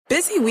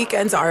Busy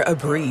weekends are a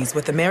breeze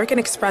with American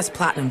Express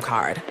Platinum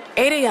Card.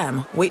 8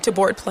 a.m., wait to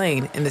board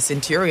plane in the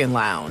Centurion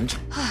Lounge.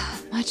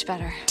 Much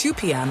better. 2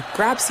 p.m.,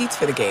 grab seats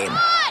for the game.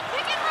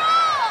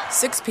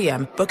 6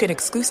 p.m., book an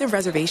exclusive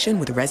reservation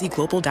with Resy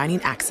Global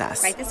Dining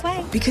Access. Right this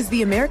way. Because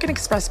the American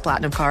Express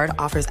Platinum Card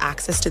offers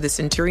access to the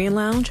Centurion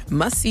Lounge,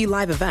 must-see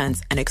live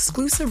events, and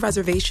exclusive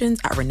reservations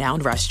at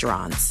renowned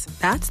restaurants.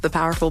 That's the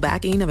powerful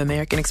backing of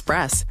American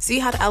Express. See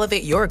how to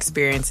elevate your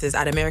experiences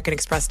at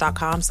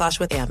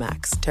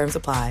americanexpress.com/withAmex. Terms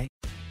apply.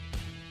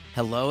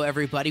 Hello,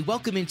 everybody.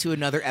 Welcome into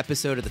another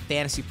episode of the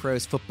Fantasy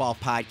Pros Football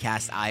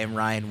Podcast. I am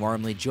Ryan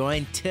Wormley,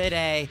 joined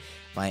today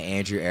by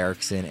Andrew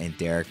Erickson and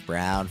Derek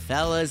Brown.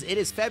 Fellas, it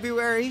is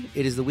February.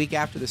 It is the week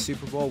after the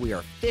Super Bowl. We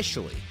are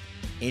officially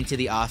into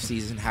the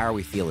offseason. How are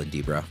we feeling,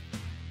 D-Bro?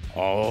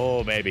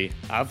 Oh, baby.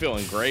 I'm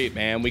feeling great,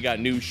 man. We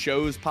got new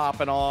shows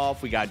popping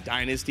off. We got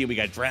Dynasty. We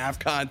got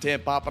draft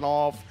content popping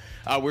off.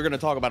 We're going to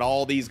talk about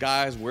all these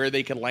guys, where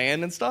they can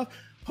land and stuff.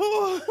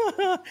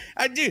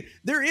 Dude,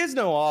 there is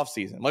no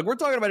offseason. Like, we're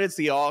talking about it's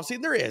the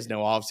offseason. There is no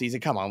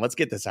offseason. Come on, let's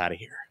get this out of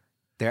here.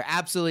 There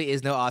absolutely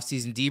is no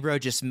offseason. D-Bro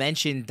just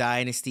mentioned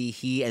Dynasty.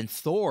 He and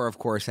Thor, of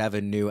course, have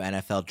a new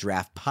NFL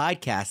draft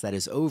podcast that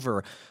is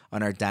over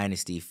on our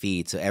Dynasty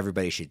feed. So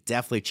everybody should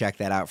definitely check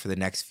that out for the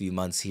next few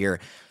months here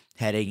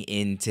heading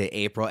into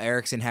April.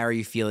 Erickson, how are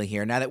you feeling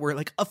here now that we're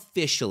like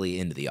officially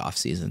into the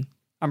offseason?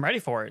 I'm ready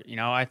for it. You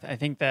know, I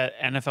think that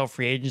NFL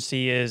free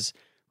agency is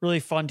really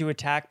fun to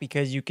attack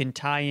because you can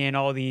tie in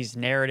all these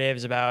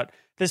narratives about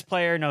this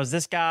player knows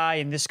this guy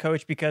and this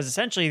coach, because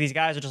essentially these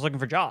guys are just looking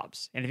for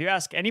jobs. And if you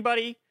ask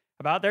anybody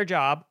about their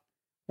job,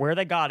 where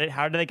they got it,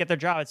 how did they get their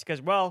job, it's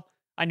because, well,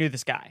 I knew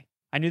this guy.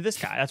 I knew this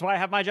guy. That's why I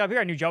have my job here.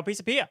 I knew Joe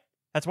Pisapia.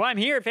 That's why I'm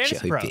here at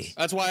Fantasy Pros.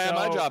 That's why I have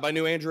my job. I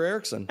knew Andrew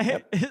Erickson.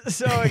 Yep.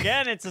 So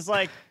again, it's just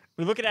like,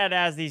 we look at it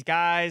as these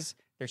guys,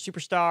 they're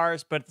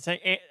superstars, but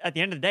at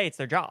the end of the day, it's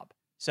their job.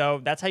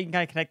 So that's how you can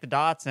kind of connect the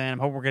dots. And I'm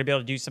hoping we're going to be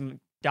able to do some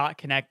dot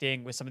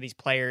connecting with some of these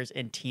players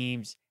and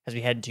teams as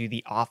we head into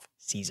the off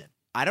season.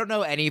 I don't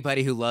know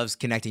anybody who loves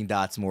connecting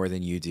dots more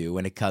than you do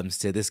when it comes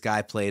to this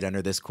guy played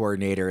under this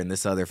coordinator in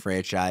this other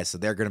franchise, so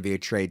they're going to be a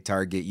trade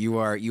target. You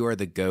are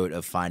the GOAT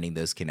of finding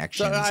those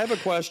connections. So I have a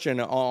question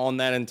on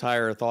that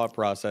entire thought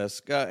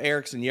process.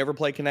 Erickson, you ever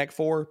play Connect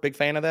 4? Big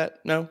fan of that?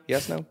 No?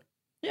 Yes, no?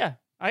 Yeah,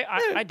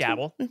 I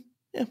dabble.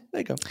 Yeah,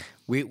 there you go.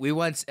 We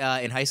once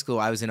in high school,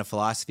 I was in a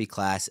philosophy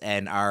class,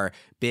 and our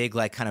big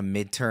like kind of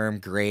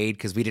midterm grade,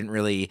 because we didn't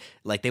really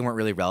like, they weren't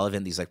really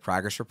relevant, these like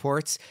progress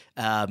reports.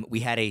 We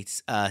had a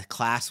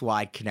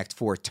class-wide Connect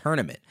 4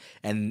 tournament,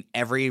 and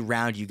every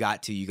round you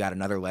got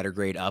another letter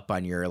grade up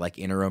on your like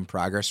interim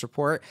progress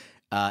report.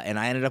 And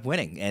I ended up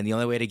winning. And the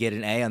only way to get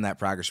an A on that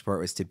progress report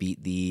was to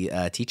beat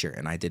the teacher.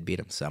 And I did beat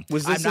him. So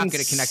was this I'm not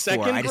going to connect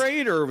second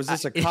grade, or was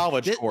this a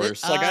college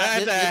course?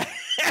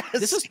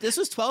 This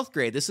was 12th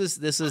grade. This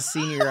was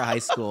senior year of high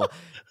school.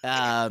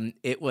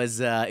 It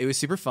was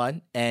super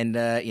fun. And,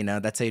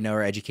 that's how you know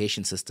our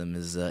education system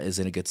is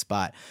in a good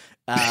spot.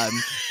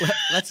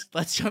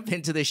 Let's jump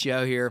into the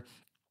show here.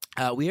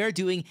 We are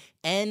doing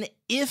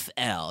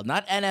NFL,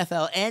 not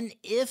NFL,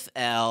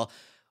 NFL.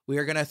 We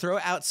are going to throw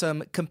out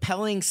some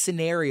compelling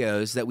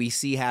scenarios that we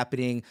see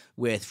happening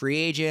with free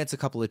agents, a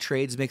couple of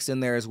trades mixed in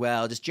there as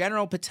well, just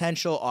general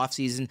potential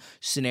offseason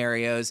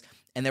scenarios.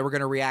 And then we're going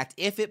to react.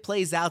 If it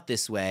plays out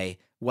this way,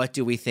 what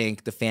do we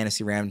think the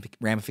fantasy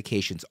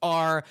ramifications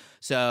are?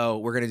 So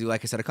we're going to do,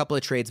 like I said, a couple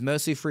of trades,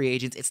 mostly free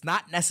agents. It's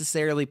not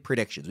necessarily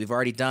predictions. We've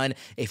already done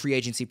a free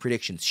agency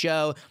predictions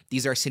show.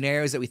 These are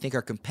scenarios that we think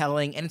are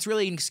compelling, and it's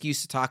really an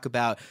excuse to talk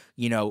about,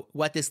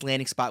 what this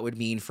landing spot would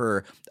mean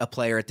for a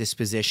player at this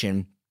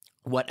position,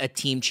 what a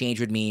team change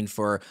would mean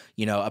for,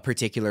 a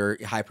particular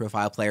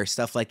high-profile player,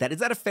 stuff like that. Is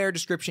that a fair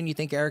description, you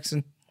think,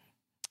 Erickson?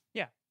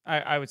 Yeah,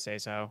 I would say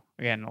so.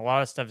 Again, a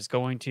lot of stuff is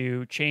going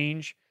to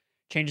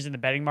changes in the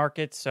betting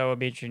markets, so it'll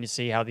be interesting to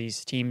see how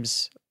these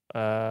teams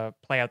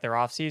play out their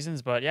off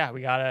seasons. But yeah, we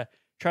got to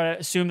try to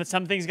assume that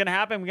something's going to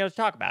happen. We got to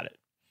talk about it.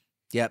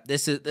 Yep,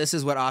 this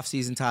is what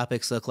off-season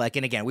topics look like.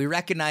 And again, we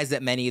recognize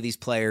that many of these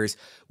players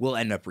will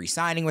end up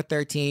re-signing with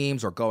their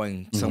teams or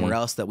going somewhere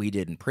else that we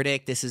didn't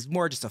predict. This is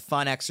more just a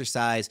fun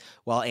exercise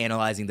while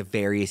analyzing the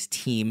various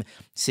team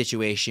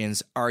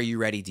situations. Are you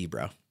ready,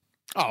 D-Bro?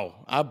 Oh,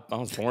 I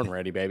was born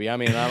ready, baby. I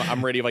mean,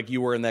 I'm ready like you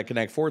were in that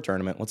Connect 4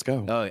 tournament. Let's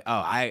go.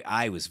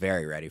 I was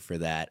very ready for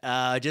that.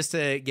 Just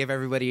to give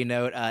everybody a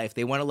note, if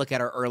they want to look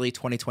at our early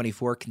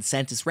 2024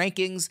 consensus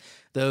rankings,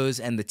 those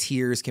and the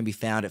tiers can be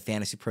found at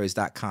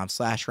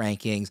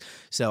fantasypros.com/rankings.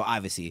 So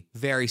obviously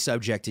very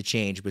subject to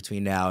change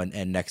between now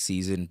and next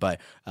season.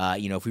 But,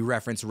 if we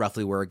reference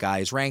roughly where a guy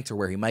is ranked or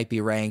where he might be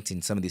ranked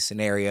in some of these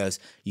scenarios,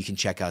 you can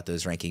check out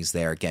those rankings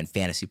there. Again,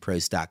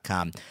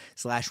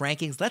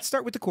 fantasypros.com/rankings. Let's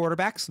start with the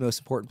quarterbacks, the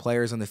most important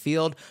players on the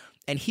field.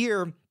 And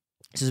here,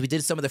 since we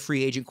did some of the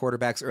free agent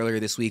quarterbacks earlier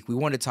this week, we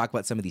wanted to talk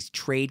about some of these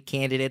trade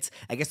candidates.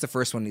 I guess the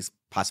first one is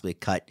possibly a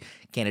cut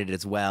candidate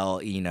as well.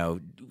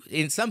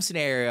 In some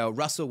scenario,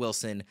 Russell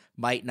Wilson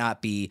might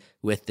not be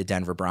with the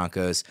Denver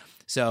Broncos.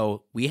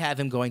 So we have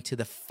him going to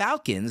the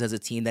Falcons as a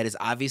team that is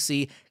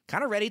obviously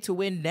kind of ready to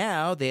win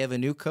now. They have a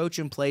new coach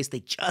in place.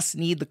 They just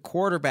need the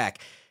quarterback.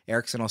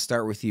 Erickson, I'll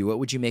start with you. What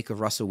would you make of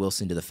Russell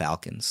Wilson to the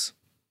Falcons?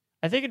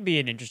 I think it'd be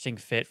an interesting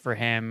fit for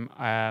him,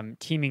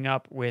 teaming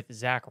up with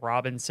Zach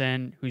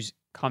Robinson, who's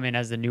come in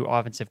as the new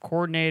offensive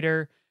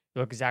coordinator.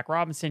 Look, Zach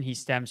Robinson, he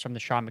stems from the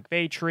Sean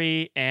McVay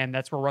tree, and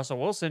that's where Russell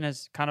Wilson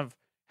has kind of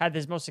had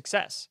his most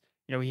success.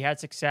 You know, he had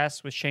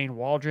success with Shane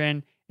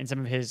Waldron in some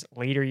of his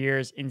later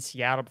years in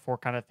Seattle before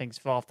kind of things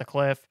fell off the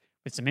cliff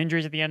with some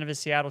injuries at the end of his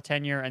Seattle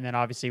tenure. And then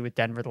obviously with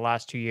Denver the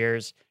last 2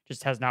 years,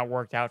 just has not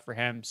worked out for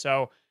him.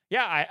 So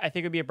yeah, I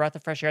think it'd be a breath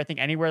of fresh air. I think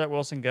anywhere that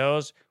Wilson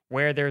goes,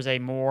 where there's a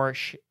more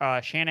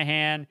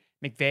Shanahan,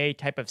 McVay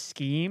type of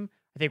scheme,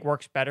 I think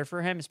works better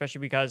for him, especially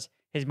because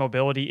his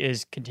mobility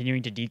is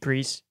continuing to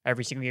decrease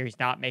every single year. He's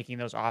not making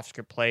those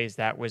off-script plays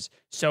that was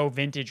so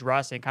vintage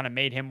Russ and kind of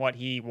made him what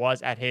he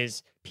was at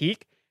his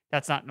peak.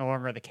 That's not no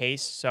longer the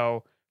case.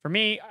 So for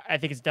me, I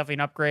think it's definitely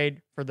an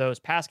upgrade for those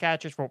pass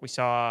catchers for what we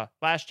saw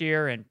last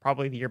year and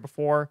probably the year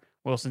before.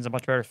 Wilson's a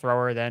much better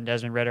thrower than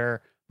Desmond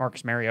Ridder,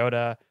 Marcus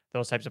Mariota,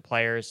 those types of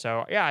players.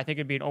 So yeah, I think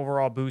it'd be an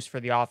overall boost for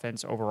the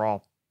offense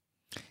overall.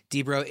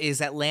 Debro,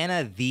 is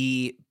Atlanta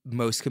the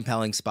most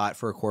compelling spot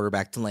for a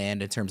quarterback to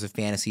land in terms of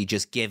fantasy,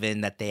 just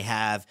given that they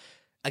have,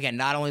 again,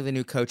 not only the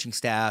new coaching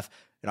staff,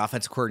 an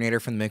offensive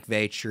coordinator from the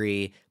McVay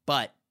tree,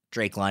 but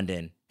Drake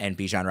London and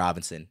Bijan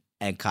Robinson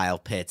and Kyle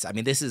Pitts? I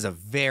mean, this is a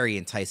very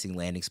enticing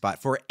landing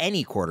spot for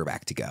any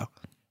quarterback to go.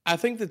 I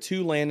think the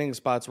two landing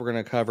spots we're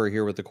going to cover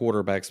here with the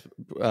quarterbacks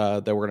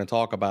that we're going to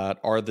talk about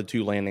are the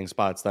two landing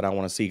spots that I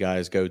want to see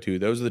guys go to.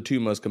 Those are the two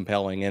most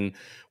compelling. And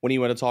when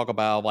you want to talk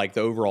about like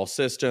the overall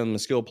system, the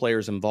skill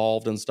players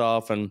involved and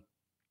stuff, and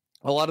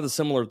a lot of the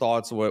similar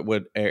thoughts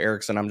with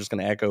Erickson, I'm just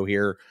going to echo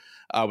here.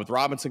 With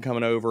Robinson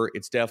coming over,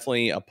 it's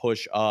definitely a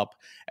push up,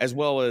 as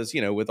well as,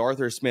 you know, with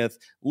Arthur Smith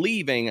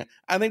leaving,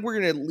 I think we're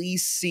going to at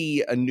least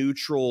see a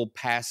neutral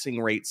passing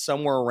rate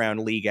somewhere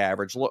around league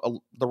average.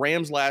 The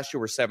Rams last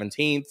year were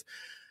 17th.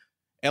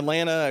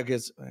 Atlanta, I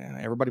guess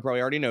everybody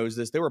probably already knows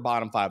this, they were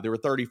bottom 5. They were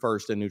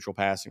 31st in neutral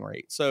passing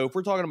rate. So if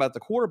we're talking about the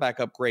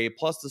quarterback upgrade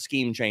plus the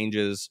scheme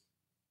changes,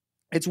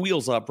 it's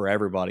wheels up for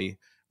everybody.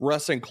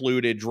 Russ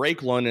included.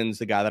 Drake London's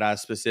the guy that I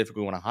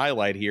specifically want to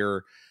highlight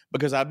here,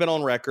 because I've been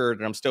on record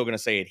and I'm still going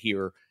to say it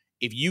here.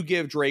 If you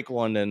give Drake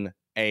London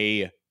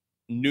a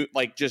new,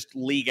 like just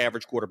league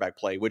average quarterback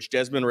play, which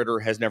Desmond Ridder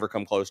has never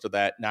come close to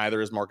that.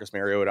 Neither is Marcus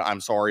Mariota.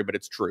 I'm sorry, but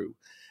it's true.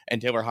 And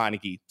Taylor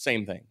Heineke,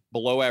 same thing.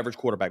 Below average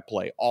quarterback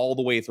play all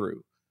the way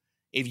through.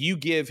 If you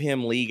give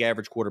him league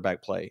average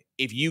quarterback play,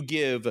 if you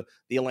give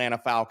the Atlanta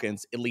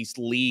Falcons at least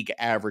league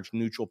average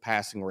neutral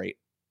passing rate,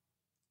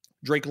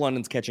 Drake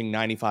London's catching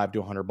 95 to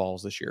 100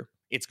 balls this year.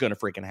 It's going to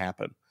freaking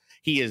happen.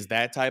 He is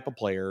that type of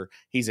player.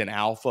 He's an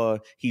alpha.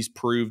 He's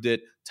proved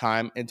it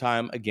time and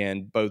time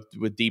again, both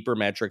with deeper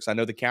metrics. I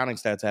know the counting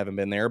stats haven't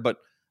been there, but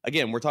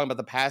again, we're talking about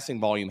the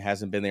passing volume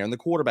hasn't been there, and the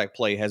quarterback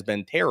play has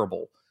been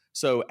terrible.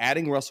 So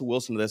adding Russell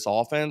Wilson to this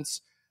offense,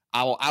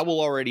 I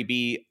will already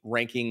be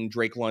ranking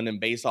Drake London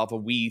based off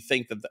of we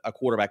think that a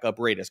quarterback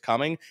upgrade is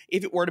coming.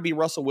 If it were to be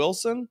Russell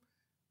Wilson,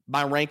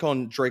 my rank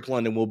on Drake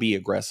London will be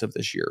aggressive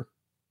this year.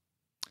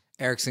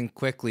 Erickson,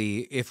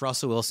 quickly, if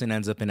Russell Wilson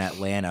ends up in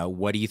Atlanta,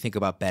 what do you think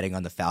about betting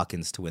on the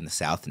Falcons to win the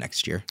South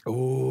next year?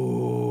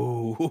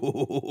 Ooh.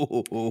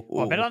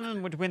 Well, I bet on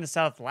them to win the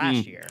South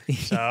last year.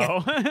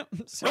 So,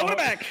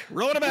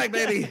 rolling it back,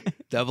 baby.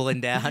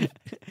 Doubling down.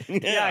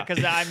 Yeah,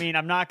 because I mean,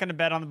 I'm not going to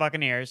bet on the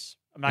Buccaneers.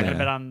 I'm not going to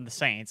bet on the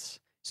Saints.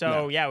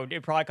 So, yeah,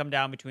 it'd probably come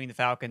down between the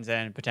Falcons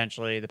and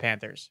potentially the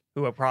Panthers,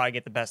 who would probably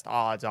get the best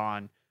odds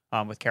on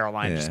with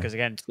Carolina, just because,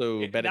 again,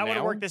 that would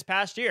have worked this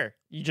past year.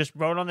 You just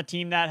wrote on the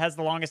team that has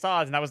the longest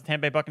odds, and that was the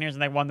Tampa Bay Buccaneers,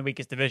 and they won the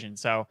weakest division.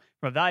 So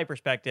from a value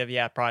perspective,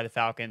 yeah, probably the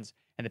Falcons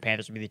and the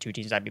Panthers would be the two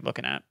teams I'd be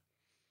looking at.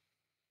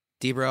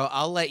 Debro,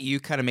 I'll let you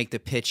kind of make the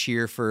pitch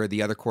here for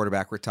the other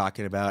quarterback we're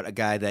talking about, a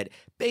guy that,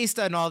 based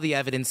on all the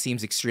evidence,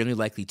 seems extremely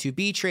likely to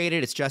be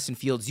traded. It's Justin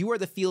Fields. You are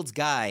the Fields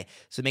guy,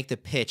 so make the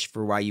pitch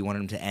for why you want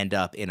him to end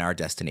up in our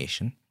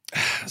destination.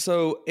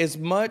 So as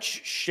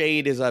much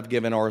shade as I've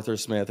given Arthur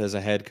Smith as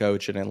a head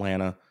coach in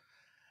Atlanta,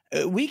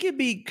 we could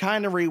be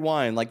kind of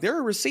rewind. Like there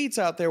are receipts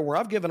out there where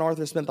I've given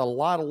Arthur Smith a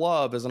lot of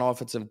love as an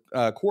offensive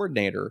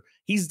coordinator.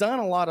 He's done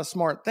a lot of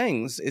smart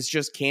things. It's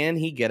just, can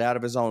he get out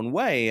of his own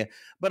way?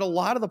 But a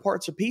lot of the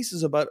parts or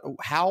pieces about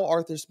how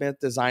Arthur Smith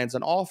designs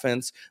an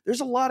offense,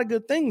 there's a lot of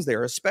good things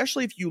there,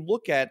 especially if you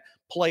look at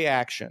play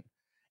action.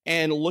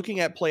 And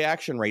looking at play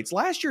action rates,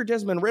 last year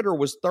Desmond Ridder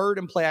was 3rd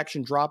in play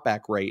action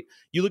dropback rate.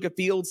 You look at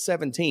Fields,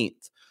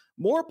 17th.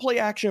 More play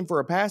action for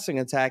a passing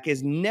attack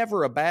is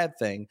never a bad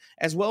thing.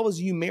 As well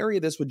as you marry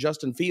this with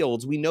Justin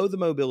Fields, we know the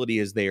mobility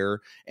is there.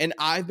 And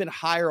I've been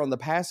higher on the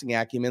passing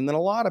acumen than a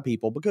lot of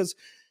people, because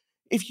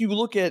if you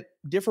look at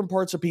different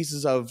parts or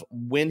pieces of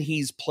when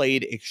he's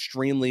played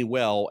extremely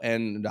well,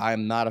 and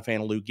I'm not a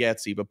fan of Luke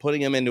Getsy, but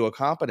putting him into a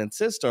competent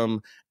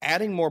system,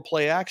 adding more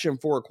play action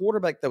for a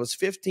quarterback that was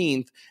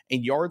 15th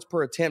in yards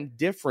per attempt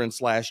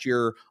difference last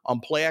year on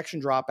play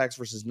action dropbacks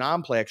versus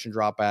non-play action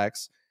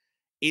dropbacks,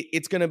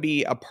 it's going to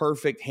be a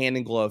perfect hand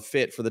and glove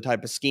fit for the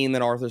type of scheme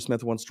that Arthur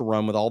Smith wants to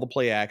run with all the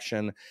play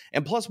action.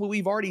 And plus what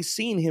we've already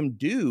seen him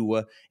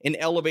do in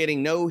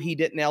elevating. No, he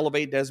didn't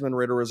elevate Desmond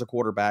Ridder as a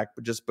quarterback,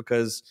 but just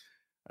because,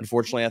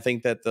 unfortunately, I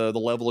think that the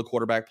level of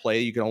quarterback play,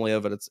 you can only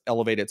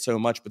elevate it so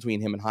much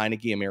between him and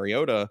Heineke and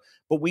Mariota.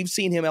 But we've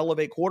seen him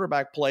elevate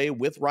quarterback play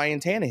with Ryan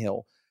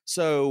Tannehill.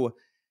 So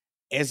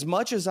as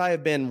much as I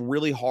have been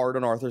really hard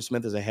on Arthur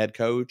Smith as a head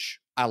coach,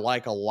 I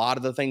like a lot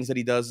of the things that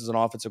he does as an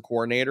offensive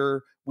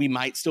coordinator. We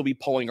might still be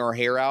pulling our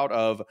hair out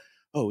of,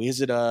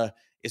 is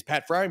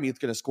Pat Freiermuth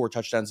going to score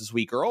touchdowns this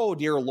week? Or, oh,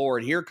 dear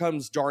Lord, here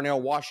comes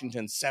Darnell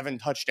Washington, 7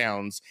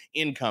 touchdowns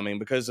incoming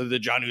because of the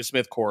Jonnu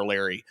Smith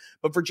corollary.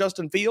 But for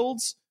Justin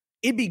Fields,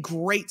 it'd be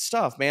great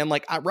stuff, man.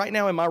 Like right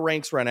now in my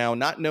ranks right now,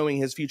 not knowing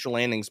his future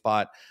landing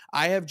spot,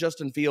 I have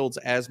Justin Fields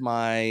as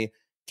my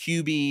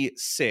QB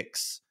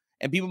 6.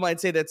 And people might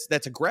say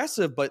that's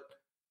aggressive, but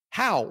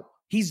how?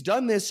 He's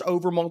done this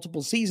over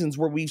multiple seasons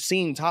where we've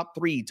seen top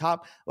 3,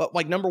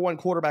 number 1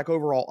 quarterback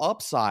overall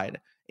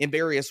upside in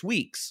various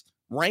weeks.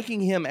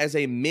 Ranking him as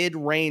a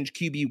mid-range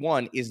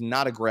QB1 is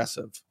not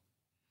aggressive.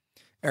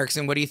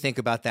 Erickson, what do you think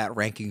about that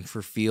ranking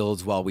for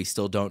Fields while we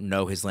still don't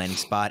know his landing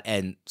spot?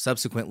 And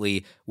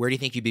subsequently, where do you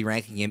think you'd be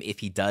ranking him if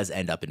he does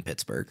end up in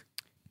Pittsburgh?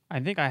 I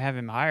think I have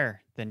him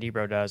higher than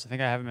Debro does. I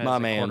think I have him as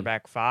a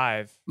quarterback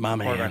 5,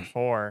 quarterback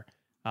 4.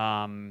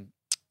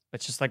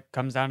 It's just like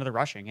comes down to the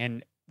rushing.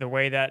 And the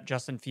way that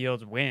Justin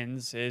Fields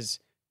wins is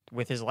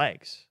with his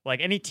legs. Like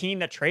any team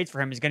that trades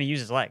for him is going to use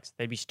his legs.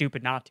 They'd be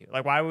stupid not to.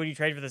 Like, why would you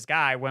trade for this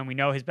guy when we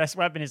know his best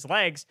weapon is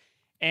legs?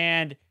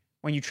 And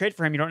when you trade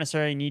for him, you don't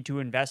necessarily need to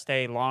invest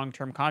a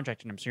long-term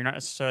contract in him. So you're not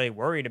necessarily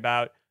worried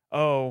about,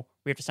 we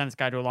have to send this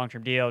guy to a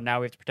long-term deal. Now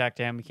we have to protect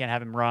him. We can't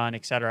have him run,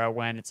 et cetera.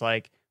 When it's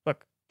like,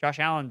 look, Josh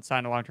Allen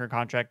signed a long-term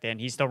contract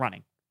and he's still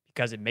running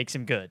because it makes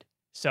him good.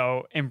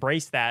 So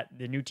embrace that.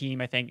 The new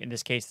team, I think, in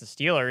this case, the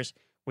Steelers,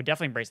 would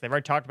definitely embrace it. They've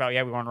already talked about,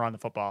 we want to run the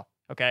football.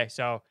 Okay,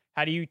 so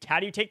how do you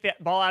take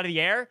that ball out of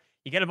the air?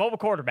 You get a mobile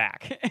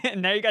quarterback.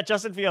 And now you got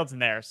Justin Fields in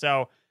there.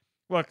 So,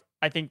 look,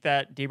 I think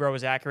that Debro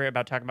was accurate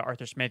about talking about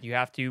Arthur Smith. You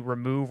have to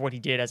remove what he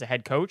did as a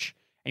head coach,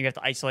 and you have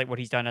to isolate what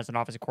he's done as an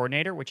offensive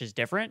coordinator, which is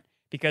different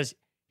because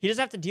he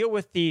doesn't have to deal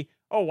with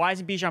why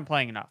isn't Bijan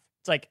playing enough?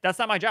 It's like, that's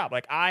not my job.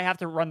 Like, I have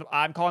to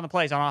I'm calling the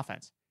plays on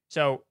offense.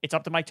 So it's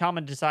up to Mike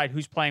Tomlin to decide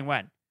who's playing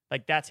when.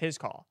 Like, that's his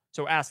call.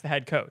 So ask the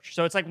head coach.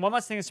 So it's like one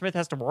less thing that Smith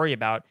has to worry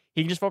about.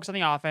 He can just focus on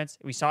the offense.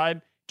 We saw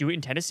him do it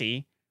in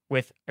Tennessee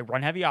with a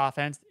run-heavy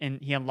offense, and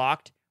he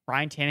unlocked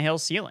Ryan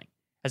Tannehill's ceiling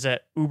as a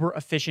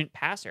uber-efficient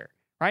passer.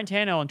 Ryan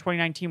Tannehill in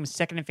 2019 was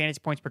 2nd in fantasy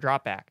points per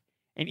dropback.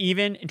 And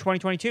even in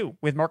 2022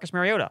 with Marcus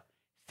Mariota,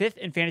 5th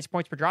in fantasy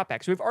points per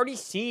dropback. So we've already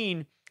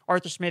seen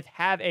Arthur Smith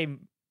have a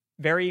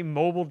very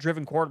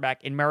mobile-driven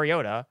quarterback in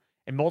Mariota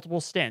in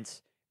multiple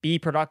stints be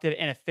productive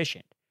and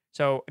efficient.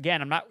 So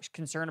again, I'm not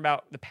concerned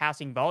about the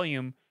passing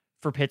volume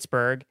for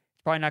Pittsburgh.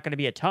 It's probably not going to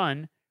be a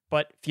ton,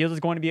 but Fields is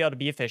going to be able to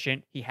be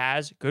efficient. He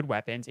has good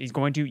weapons. He's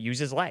going to use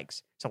his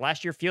legs. So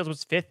last year, Fields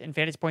was 5th in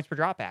fantasy points per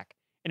dropback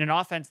in an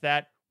offense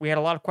that we had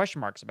a lot of question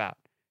marks about.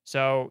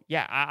 So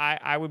yeah,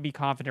 I would be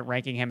confident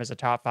ranking him as a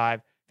top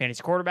 5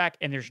 fantasy quarterback.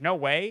 And there's no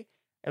way,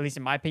 at least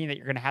in my opinion, that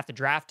you're going to have to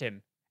draft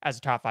him as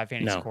a top 5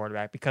 fantasy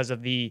quarterback because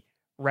of the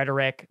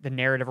rhetoric, the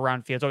narrative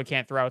around Fields. We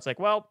can't throw out. It's like,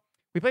 well,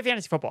 we play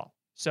fantasy football.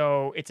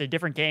 So it's a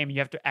different game. You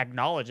have to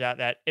acknowledge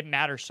that it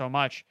matters so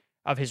much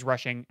of his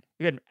rushing.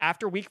 Again,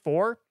 after week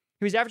 4,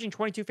 he was averaging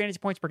 22 fantasy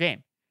points per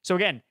game. So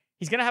again,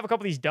 he's going to have a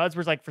couple of these duds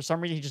where it's like, for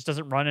some reason, he just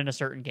doesn't run in a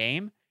certain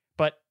game.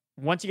 But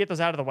once you get those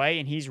out of the way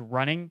and he's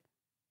running,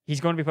 he's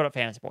going to be put up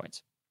fantasy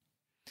points.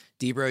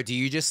 Debro, do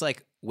you just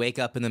like wake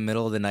up in the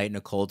middle of the night in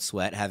a cold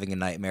sweat, having a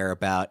nightmare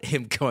about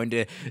him going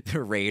to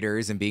the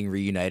Raiders and being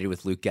reunited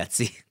with Luke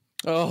Getsy?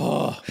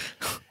 Oh,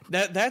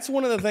 that's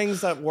one of the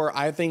things where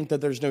I think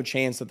that there's no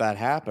chance that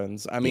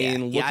happens. I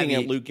mean, looking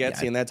at Luke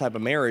Getsy and that type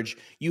of marriage,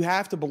 you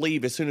have to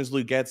believe as soon as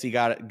Luke Getsy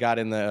got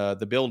in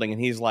the building and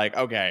he's like,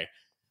 okay,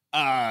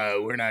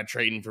 we're not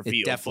trading for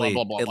Fields. Definitely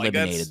blah, blah, blah.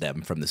 eliminated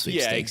them from the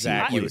sweepstakes.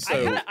 Yeah, exactly.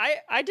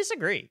 I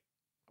disagree.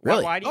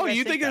 Really? Why do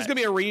you think there's going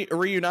to be a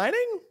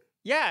reuniting?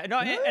 Yeah, no.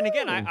 And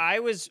again, I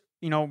was,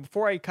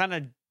 before I kind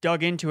of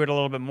dug into it a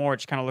little bit more,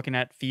 just kind of looking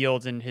at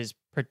Fields and his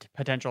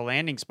potential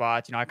landing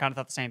spots, I kind of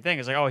thought the same thing.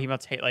 It's like, he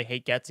must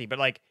hate Getsy. But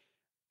like,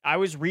 I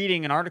was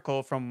reading an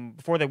article from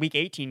before the Week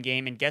 18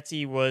 game, and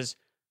Getsy was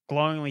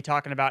glowingly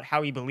talking about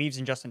how he believes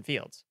in Justin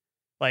Fields.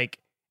 Like,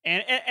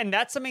 and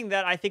that's something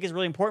that I think is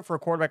really important for a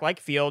quarterback like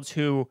Fields,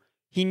 who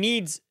he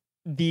needs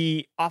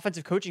the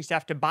offensive coaching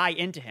staff to buy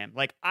into him.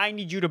 Like, I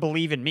need you to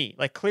believe in me.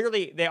 Like,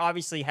 clearly they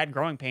obviously had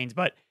growing pains,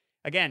 but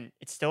again,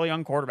 it's still a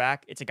young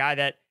quarterback. It's a guy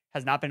that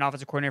has not been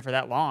offensive coordinator for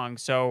that long.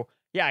 So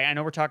yeah, I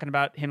know we're talking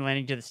about him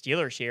landing to the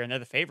Steelers here and they're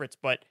the favorites,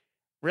 but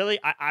really,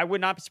 I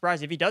would not be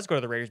surprised if he does go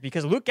to the Raiders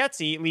because Luke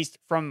Getsy, at least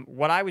from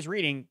what I was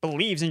reading,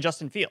 believes in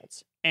Justin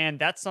Fields. And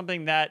that's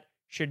something that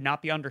should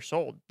not be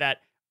undersold, that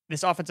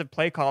this offensive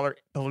play caller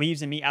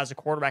believes in me as a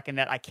quarterback and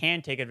that I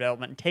can take a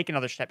development and take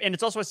another step. And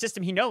it's also a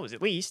system he knows,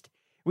 at least.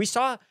 We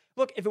saw,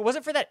 look, if it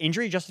wasn't for that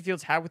injury Justin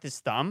Fields had with his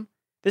thumb,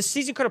 this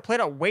season could have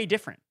played out way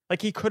different.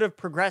 Like he could have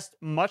progressed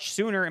much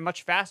sooner and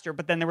much faster,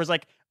 but then there was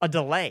like a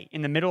delay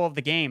in the middle of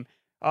the game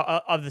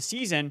of the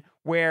season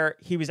where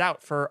he was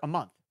out for a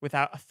month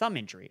without a thumb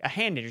injury, a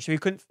hand injury. So he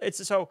couldn't,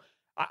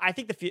 I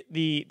think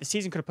the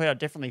season could have played out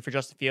differently for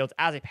Justin Fields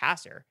as a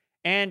passer.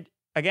 And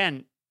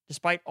again,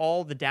 despite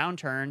all the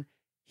downturn,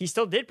 he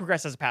still did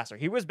progress as a passer.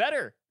 He was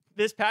better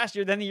this past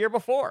year than the year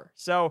before.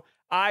 So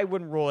I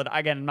wouldn't rule it.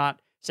 Again, I'm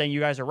not saying you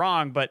guys are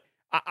wrong, but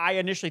I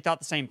initially thought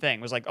the same thing.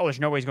 It was like, oh, there's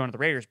no way he's going to the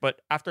Raiders. But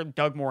after I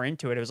dug more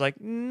into it, it was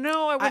like,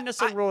 no, I wouldn't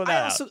necessarily rule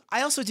that out.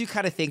 I also do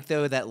kind of think,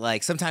 though, that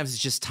like sometimes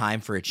it's just time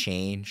for a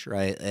change,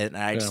 right? And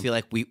I just feel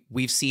like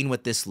we've seen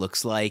what this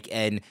looks like,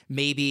 and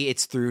maybe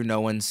it's through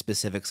no one's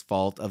specific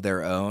fault of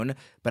their own.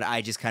 But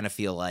I just kind of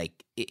feel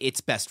like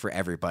it's best for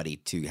everybody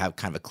to have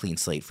kind of a clean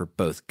slate for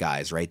both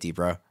guys, right,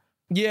 D-Bro?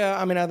 Yeah,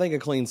 I mean, I think a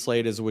clean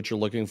slate is what you're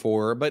looking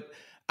for, but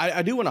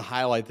I do want to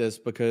highlight this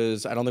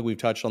because I don't think we've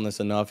touched on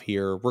this enough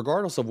here,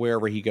 regardless of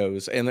wherever he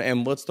goes.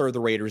 And let's throw the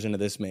Raiders into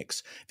this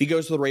mix. If he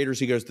goes to the Raiders,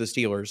 he goes to the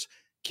Steelers.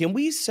 Can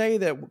we say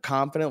that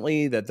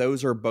confidently that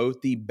those are both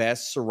the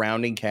best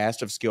surrounding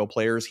cast of skill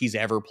players he's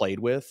ever played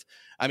with?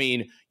 I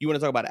mean, you want to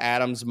talk about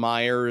Adams,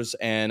 Myers,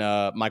 and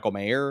Michael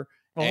Mayer,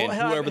 and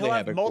whoever they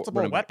have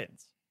multiple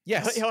weapons.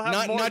 Yes,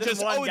 not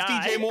just, it's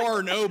DJ Moore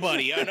or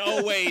nobody. And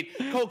wait,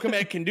 Cole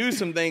Kmet can do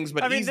some things,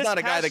 but he's not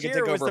a guy that can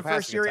take over a passing attack. The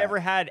first year he ever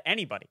had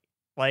anybody.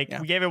 Like,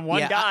 we gave him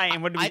one guy,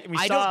 and what we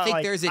I saw, don't think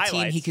like, there's a highlights.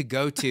 team he could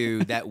go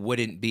to that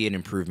wouldn't be an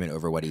improvement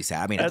over what he's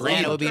had. I mean,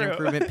 Atlanta would be an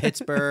improvement,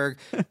 Pittsburgh,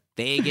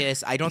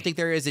 Vegas. I don't think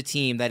there is a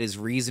team that is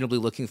reasonably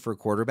looking for a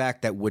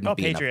quarterback that wouldn't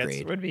be Patriots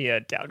an upgrade. Would be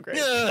a downgrade.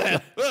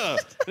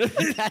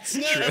 That's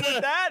true.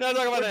 We're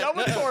done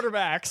with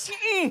quarterbacks.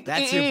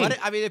 That's true. But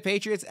I mean, the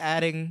Patriots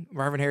adding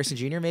Marvin Harrison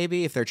Jr.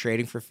 maybe if they're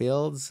trading for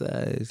Fields.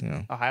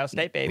 Ohio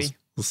State, baby.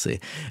 We'll see.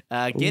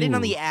 Get in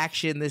on the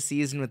action this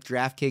season with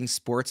DraftKings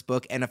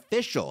Sportsbook, an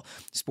official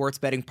sports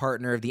betting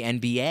partner of the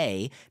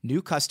NBA.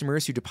 New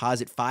customers who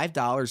deposit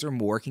 $5 or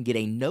more can get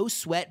a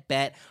no-sweat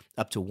bet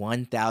up to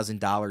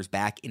 $1,000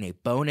 back in a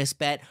bonus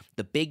bet.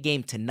 The big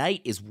game tonight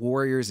is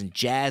Warriors and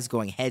Jazz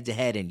going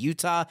head-to-head in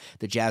Utah.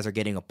 The Jazz are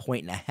getting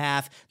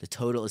 1.5. The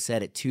total is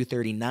set at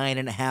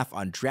 239.5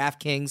 on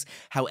DraftKings.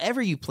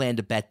 However you plan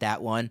to bet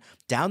that one,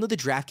 download the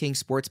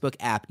DraftKings Sportsbook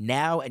app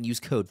now and use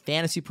code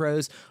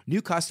FANTASYPROS.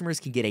 New customers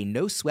can get a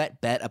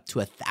no-sweat bet up to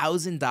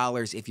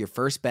 $1,000 if your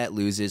first bet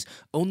loses,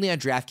 only on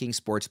DraftKings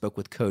Sportsbook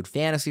with code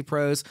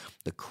FANTASYPROS.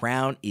 The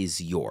crown is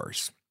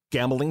yours.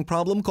 Gambling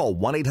problem? Call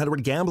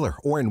 1-800-GAMBLER.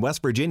 Or in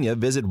West Virginia,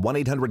 visit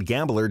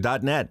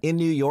 1-800-GAMBLER.net. In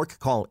New York,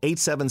 call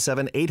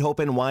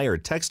 877-8-HOPE-NY or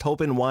text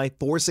HOPE-NY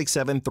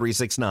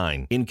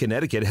 467-369. In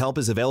Connecticut, help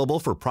is available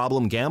for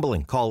problem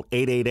gambling. Call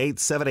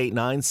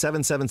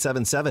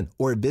 888-789-7777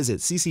 or visit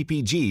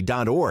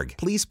ccpg.org.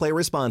 Please play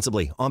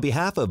responsibly. On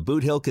behalf of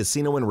Boot Hill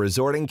Casino and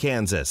Resort in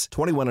Kansas,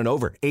 21 and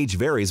over. Age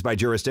varies by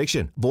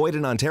jurisdiction. Void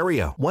in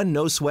Ontario. One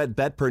no-sweat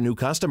bet per new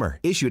customer.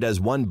 Issued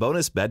as one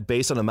bonus bet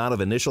based on amount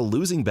of initial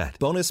losing bet.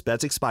 Bonus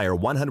bets expire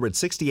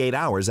 168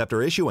 hours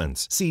after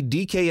issuance. See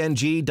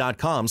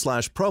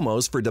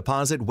dkng.com/promos for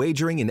deposit,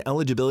 wagering, and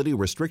eligibility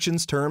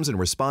restrictions, terms, and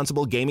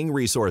responsible gaming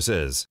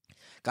resources.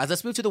 Guys,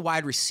 let's move to the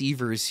wide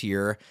receivers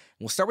here.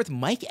 We'll start with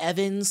Mike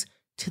Evans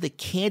to the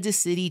Kansas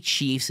City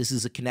Chiefs. This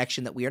is a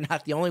connection that we are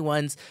not the only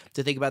ones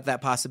to think about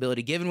that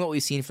possibility, given what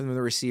we've seen from the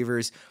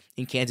receivers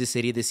in Kansas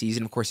City this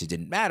season. Of course, it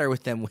didn't matter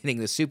with them winning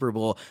the Super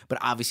Bowl, but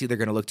obviously they're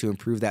going to look to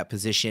improve that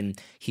position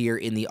here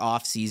in the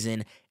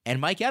offseason. And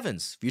Mike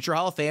Evans, future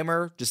Hall of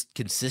Famer, just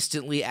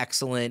consistently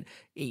excellent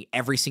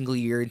every single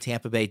year in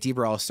Tampa Bay.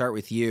 Debra, I'll start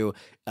with you.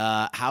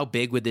 How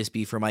big would this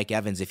be for Mike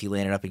Evans if he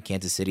landed up in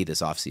Kansas City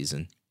this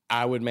offseason?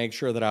 I would make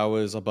sure that I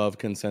was above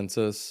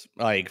consensus,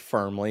 like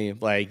firmly.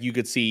 Like you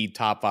could see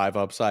top 5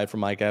 upside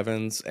from Mike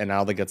Evans, and I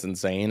don't think that's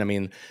insane. I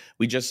mean,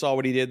 we just saw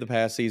what he did the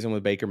past season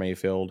with Baker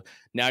Mayfield.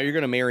 Now you're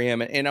going to marry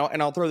him, and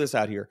I'll throw this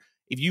out here.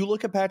 If you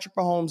look at Patrick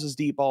Mahomes'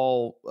 deep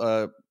ball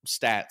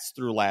stats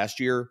through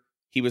last year,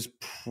 he was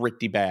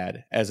pretty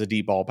bad as a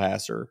deep ball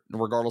passer,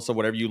 regardless of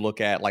whatever you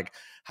look at, like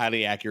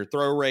highly accurate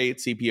throw rate,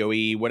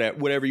 CPOE,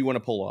 whatever you want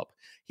to pull up.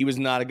 He was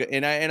not a good,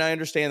 and I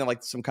understand that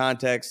like some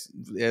context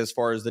as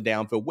far as the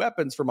downfield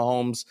weapons for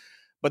Mahomes,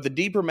 but the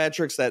deeper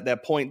metrics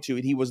that point to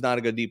it, he was not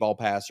a good deep ball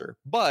passer.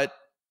 But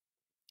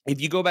if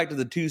you go back to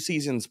the 2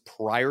 seasons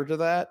prior to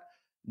that,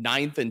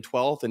 9th and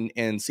 12th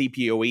and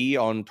CPOE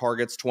on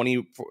targets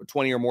 20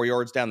 or more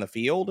yards down the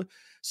field.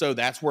 So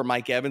that's where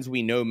Mike Evans,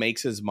 we know,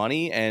 makes his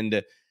money.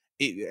 And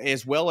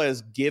as well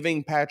as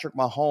giving Patrick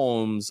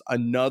Mahomes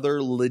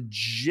another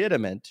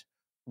legitimate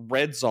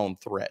red zone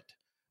threat.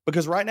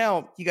 Because right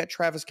now you got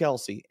Travis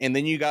Kelce and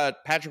then you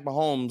got Patrick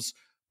Mahomes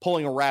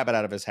pulling a rabbit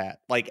out of his hat.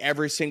 Like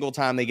every single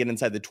time they get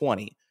inside the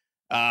 20.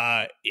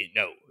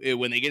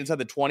 When they get inside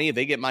the 20, if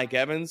they get Mike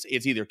Evans,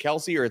 it's either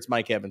Kelce or it's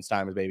Mike Evans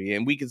time, baby.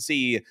 And we could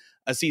see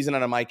a season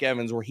out of Mike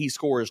Evans where he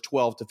scores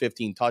 12 to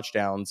 15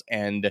 touchdowns.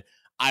 And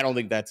I don't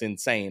think that's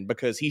insane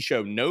because he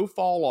showed no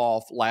fall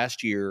off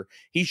last year.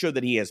 He showed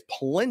that he has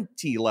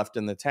plenty left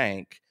in the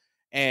tank.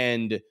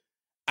 And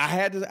I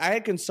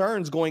had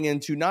concerns going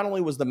into not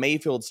only was the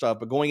Mayfield stuff,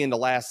 but going into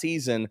last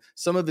season,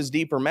 some of his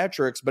deeper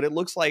metrics. But it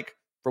looks like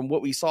from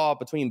what we saw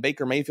between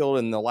Baker Mayfield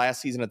and the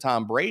last season of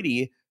Tom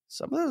Brady,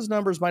 some of those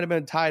numbers might have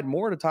been tied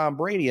more to Tom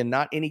Brady and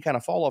not any kind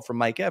of fall off from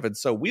Mike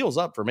Evans. So wheels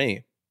up for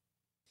me.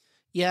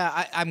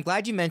 Yeah, I'm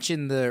glad you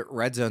mentioned the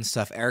red zone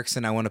stuff.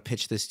 Erickson, I want to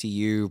pitch this to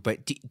you,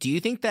 but do you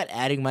think that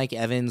adding Mike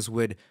Evans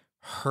would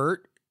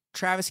hurt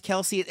Travis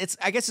Kelce?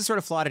 I guess it's sort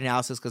of flawed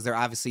analysis because they're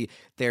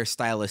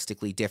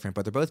stylistically different,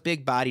 but they're both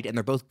big bodied and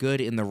they're both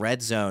good in the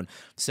red zone.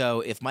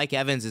 So if Mike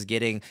Evans is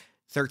getting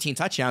 13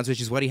 touchdowns,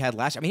 which is what he had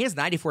last year, I mean, he has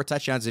 94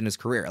 touchdowns in his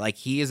career. Like,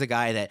 he is a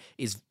guy that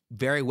is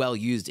very well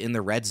used in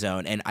the red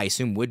zone, and I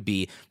assume would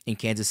be in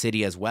Kansas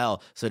City as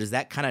well. So does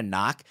that kind of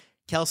knock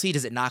Kelce?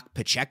 Does it knock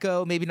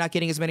Pacheco maybe not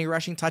getting as many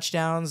rushing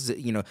touchdowns?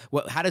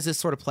 How does this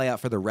sort of play out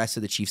for the rest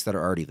of the Chiefs that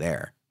are already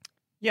there?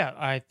 Yeah,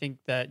 I think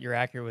that you're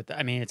accurate with that.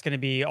 I mean, it's going to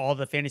be all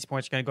the fantasy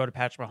points are going to go to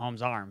Patrick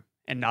Mahomes' arm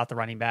and not the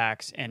running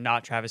backs and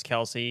not Travis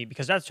Kelce,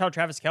 because that's how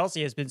Travis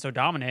Kelce has been so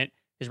dominant.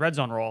 His red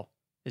zone role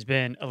has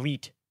been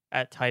elite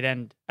at tight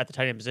end, at the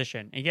tight end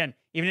position. And again,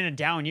 even in a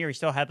down year, he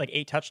still had like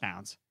 8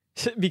 touchdowns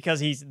because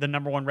he's the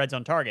number 1 red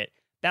zone target.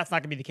 That's not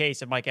going to be the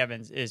case if Mike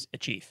Evans is a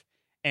Chief.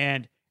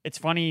 And it's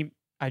funny,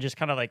 this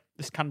kind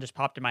of just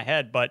popped in my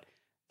head, but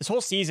this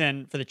whole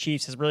season for the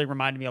Chiefs has really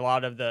reminded me a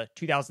lot of the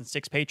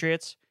 2006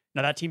 Patriots.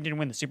 Now, that team didn't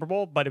win the Super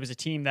Bowl, but it was a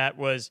team that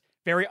was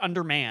very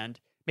undermanned,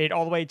 made it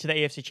all the way to the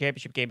AFC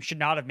Championship game, should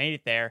not have made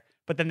it there,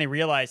 but then they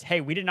realized,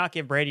 hey, we did not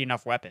give Brady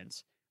enough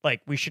weapons.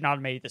 Like, we should not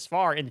have made it this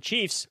far, and the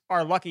Chiefs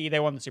are lucky they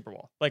won the Super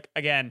Bowl. Like,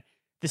 again,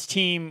 this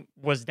team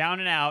was down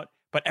and out,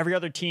 but every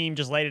other team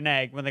just laid an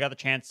egg when they got the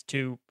chance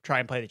to try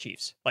and play the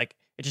Chiefs. Like,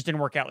 it just didn't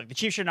work out. Like, the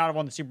Chiefs should not have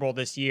won the Super Bowl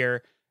this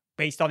year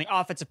based on the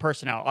offensive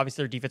personnel.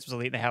 Obviously, their defense was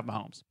elite, and they have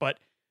Mahomes, but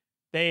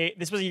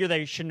this was a year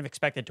they shouldn't have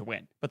expected to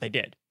win, but they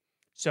did.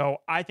 So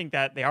I think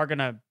that they are going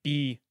to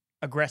be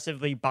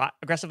aggressively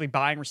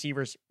buying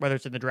receivers, whether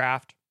it's in the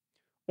draft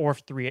or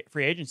free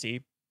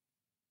agency.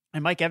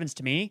 And Mike Evans,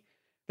 to me,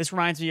 this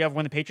reminds me of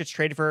when the Patriots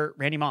traded for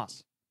Randy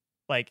Moss.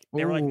 Like,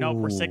 they were like, no,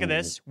 we're sick of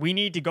this. We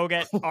need to go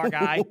get our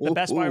guy, the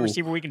best wide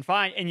receiver we can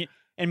find.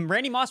 And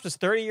Randy Moss was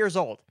 30 years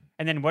old.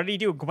 And then what did he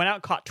do? Went out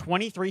and caught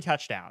 23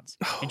 touchdowns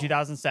in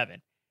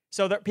 2007.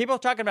 So people are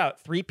talking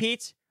about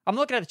three-peats. I'm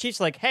looking at the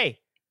Chiefs like, hey,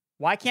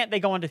 why can't they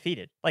go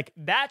undefeated? Like,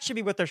 that should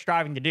be what they're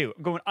striving to do.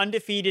 Go an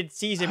undefeated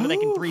season where they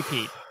can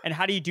three-peat. And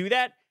how do you do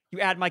that? You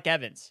add Mike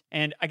Evans.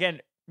 And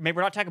again, maybe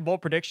we're not talking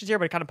bold predictions here,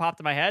 but it kind of popped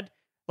in my head.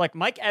 Like,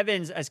 Mike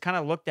Evans is kind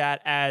of looked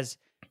at as,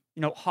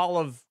 Hall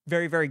of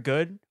very, very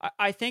good,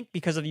 I think,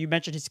 because you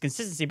mentioned his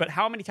consistency. But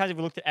how many times have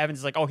we looked at Evans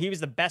as like, oh, he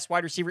was the best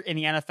wide receiver in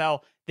the NFL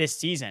this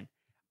season?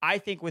 I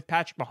think with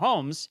Patrick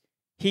Mahomes,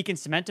 he can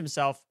cement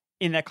himself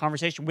in that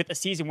conversation with a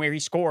season where he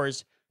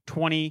scores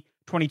 20,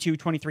 22,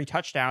 23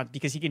 touchdowns,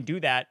 because he can do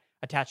that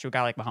attached to a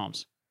guy like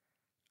Mahomes.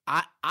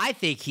 I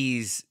think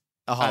he's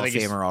a Hall of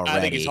Famer already. I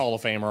think he's Hall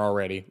of Famer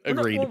already.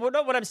 Agreed. No,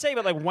 what I'm saying,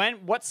 but like,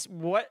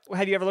 what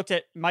have you ever looked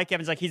at Mike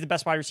Evans like he's the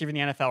best wide receiver in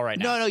the NFL right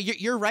now? No,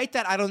 you're right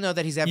that I don't know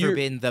that he's ever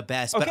been the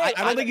best. Okay, but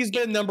I don't think he's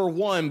been number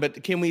 1.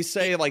 But can we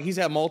say like he's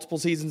had multiple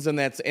seasons and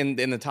that's in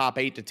the top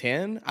 8 to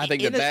 10? I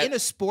think in a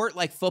sport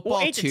like football,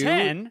 8 to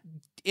 10.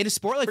 In a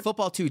sport like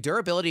football too,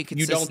 durability and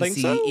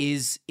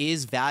consistency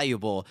is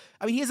valuable.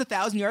 I mean, he has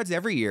 1,000 yards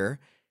every year.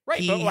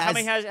 Right, but how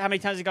many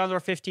times has he gone over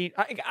 15?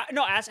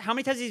 Ask how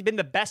many times he's been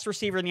the best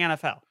receiver in the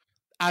NFL.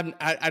 I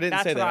didn't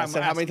say that. I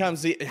said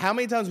how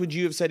many times would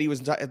you have said he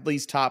was at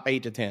least top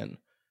 8 to 10?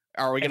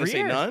 Are we going to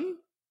say none?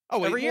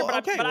 Oh, every year,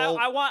 but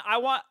I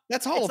want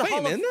that's Hall of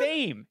Fame, isn't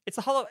it? It's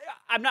the Hall of.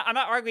 I'm not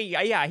arguing.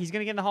 Yeah, he's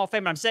going to get in the Hall of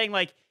Fame. But I'm saying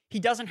like he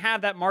doesn't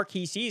have that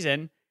marquee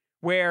season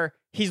where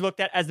he's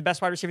looked at as the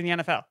best wide receiver in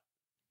the NFL.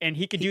 And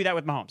he could do that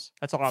with Mahomes.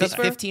 That's all I'm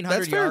saying.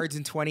 1,500 yards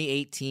in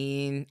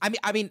 2018.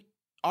 I mean,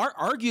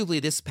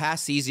 arguably this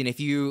past season,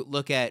 if you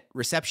look at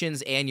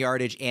receptions and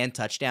yardage and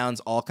touchdowns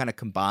all kind of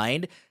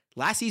combined,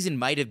 last season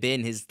might have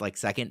been his like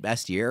second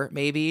best year,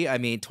 maybe. I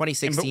mean,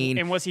 2016.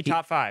 And was he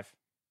top 5?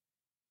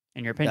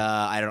 In your opinion?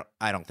 I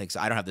don't think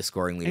so. I don't have the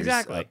scoring leaders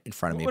in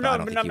front of me, but I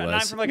don't think he was.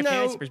 Not from like a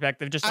fantasy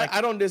perspective. Just like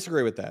I don't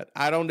disagree with that.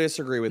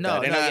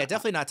 Yeah,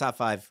 definitely not top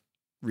 5.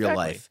 Real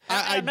life.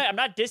 I'm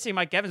not dissing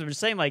Mike Evans. I'm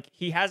just saying, like,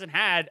 he hasn't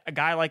had a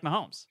guy like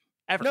Mahomes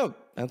ever. No,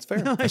 that's fair.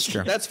 That's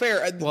true. That's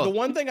fair. Well, the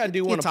one thing I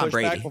do want to push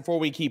back before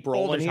we keep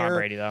rolling here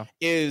Brady, though,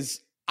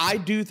 is I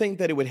do think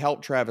that it would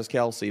help Travis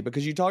Kelce,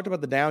 because you talked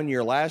about the down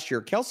year last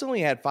year. Kelce only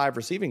had 5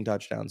 receiving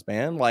touchdowns,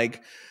 man.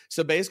 Like,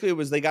 so basically it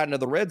was they got into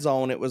the red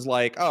zone. It was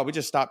like, oh, we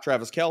just stopped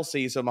Travis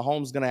Kelce, so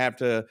Mahomes is going to have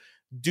to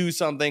do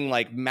something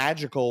like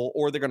magical,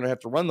 or they're going to have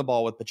to run the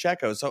ball with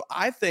Pacheco. So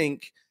I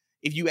think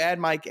if you add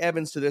Mike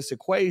Evans to this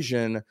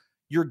equation,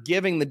 you're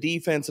giving the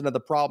defense another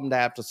problem to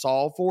have to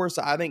solve for.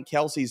 So I think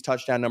Kelce's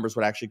touchdown numbers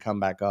would actually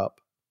come back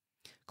up.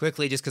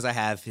 Quickly, just because I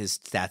have his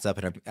stats up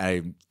and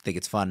I think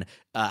it's fun.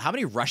 How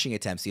many rushing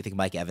attempts do you think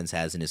Mike Evans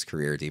has in his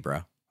career,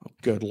 D-Bro? Oh,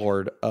 good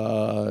Lord.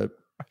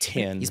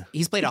 10.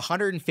 He's played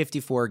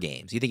 154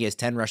 games. You think he has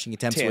 10 rushing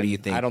attempts? 10. What do you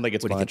think? I don't think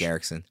it's much. What do you think,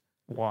 Erickson?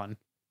 1.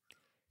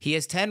 He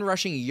has 10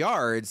 rushing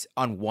yards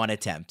on one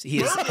attempt.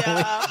 He has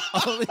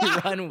only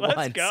run Let's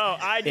once. go.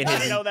 I did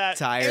not know that.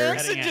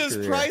 Erickson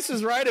just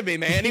prices right at me,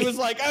 man. He was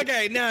like,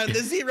 okay, no, the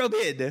zero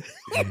bid.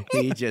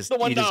 He just the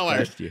 $1.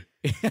 crushed you.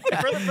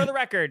 For the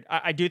record,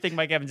 I do think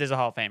Mike Evans is a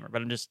Hall of Famer,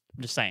 but I'm just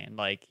saying,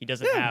 like, he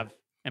doesn't have,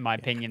 in my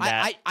opinion,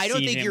 that I don't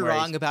think you're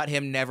wrong he's... about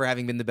him never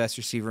having been the best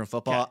receiver in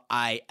football.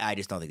 Okay. I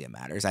just don't think that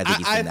matters. I think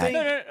he's been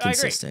that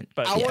consistent.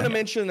 I agree, I want to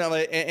mention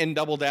and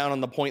double down on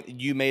the point that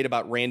you made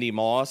about Randy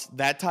Moss.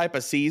 That type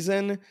of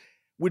season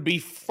would be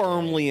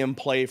firmly in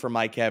play for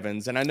Mike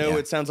Evans. And I know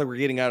it sounds like we're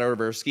getting out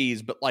of our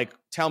skis, but like,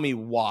 tell me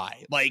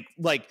why.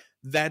 Like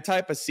that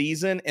type of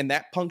season and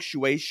that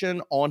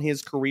punctuation on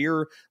his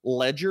career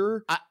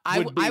ledger. I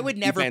would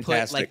never put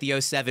fantastic. like the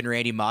 07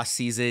 Randy Moss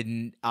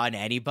season on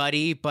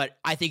anybody, but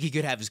I think he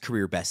could have his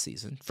career best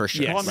season for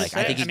sure. Well, Like,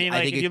 I think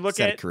if you look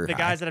at the high.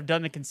 guys that have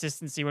done the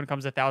consistency when it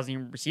comes to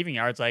 1,000 receiving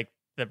yards, like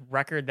the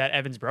record that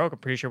Evans broke, I'm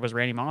pretty sure was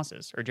Randy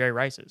Moss's or Jerry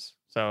Rice's.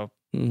 So,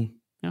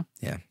 Yeah.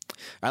 All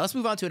right, let's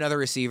move on to another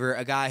receiver,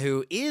 a guy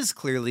who is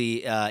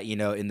clearly,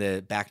 in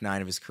the back nine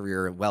of his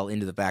career, well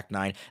into the back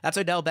nine. That's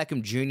Odell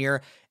Beckham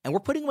Jr., and we're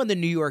putting him on the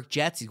New York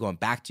Jets. He's going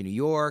back to New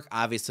York.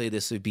 Obviously,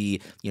 this would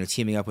be,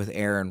 teaming up with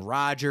Aaron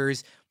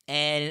Rodgers.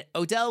 And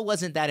Odell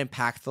wasn't that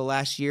impactful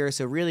last year,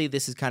 so really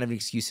this is kind of an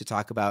excuse to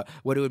talk about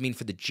what it would mean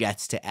for the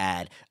Jets to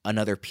add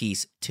another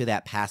piece to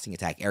that passing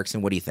attack.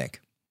 Erickson, what do you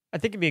think? I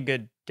think it'd be a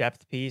good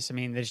depth piece. I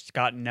mean, they just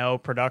got no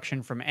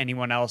production from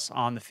anyone else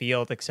on the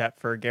field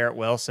except for Garrett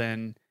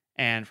Wilson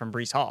and from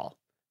Breece Hall.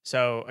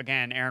 So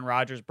again, Aaron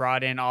Rodgers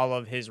brought in all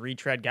of his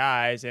retread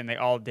guys and they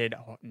all did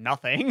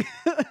nothing.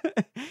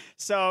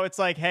 So it's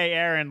like, hey,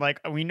 Aaron,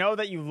 like we know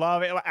that you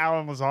love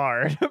Allen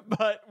Lazard,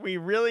 but we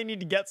really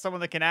need to get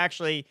someone that can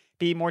actually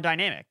be more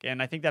dynamic.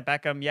 And I think that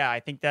Beckham, I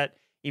think that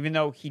even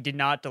though he did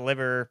not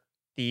deliver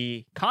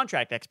the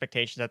contract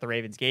expectations that the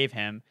Ravens gave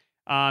him,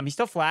 he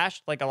still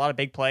flashed like a lot of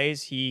big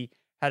plays. He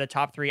had a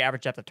top 3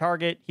 average depth of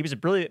target. He was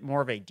really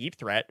more of a deep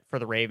threat for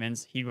the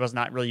Ravens. He was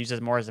not really used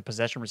as more as a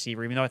possession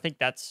receiver, even though I think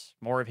that's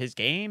more of his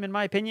game, in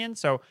my opinion.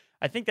 So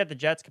I think that the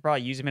Jets could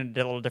probably use him in a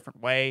little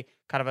different way,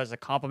 kind of as a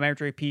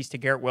complementary piece to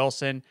Garrett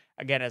Wilson.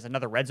 Again, as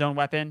another red zone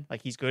weapon.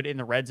 Like he's good in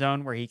the red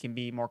zone where he can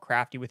be more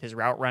crafty with his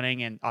route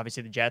running. And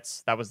obviously the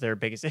Jets, that was their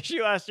biggest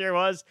issue last year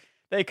was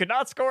they could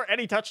not score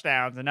any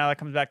touchdowns. And now that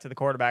comes back to the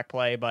quarterback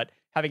play. But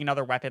having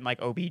another weapon like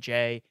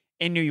OBJ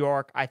in New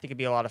York, I think it'd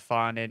be a lot of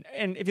fun.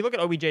 And if you look at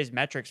OBJ's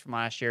metrics from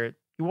last year,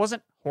 he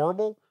wasn't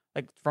horrible,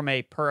 like from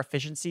a per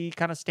efficiency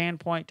kind of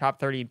standpoint, top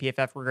 30 in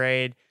PFF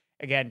grade.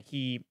 Again,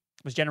 he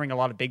was generating a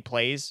lot of big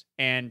plays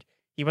and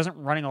he wasn't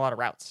running a lot of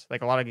routes.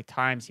 Like a lot of the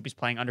times he was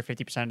playing under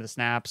 50% of the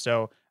snaps.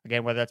 So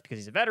again, whether that's because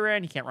he's a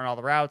veteran, he can't run all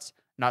the routes,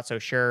 not so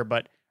sure.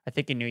 But I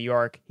think in New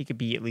York, he could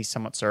be at least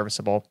somewhat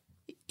serviceable.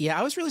 Yeah,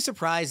 I was really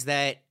surprised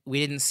that we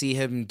didn't see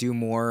him do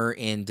more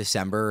in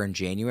December and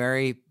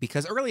January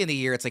because early in the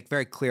year, it's like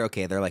very clear,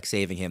 okay, they're like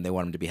saving him. They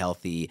want him to be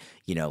healthy,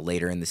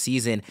 later in the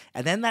season.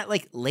 And then that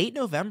like late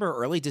November,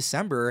 early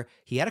December,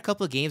 he had a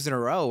couple of games in a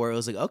row where it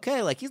was like,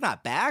 okay, like he's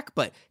not back,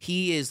 but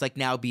he is like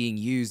now being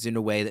used in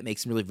a way that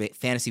makes him really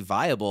fantasy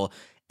viable.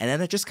 And then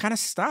it just kind of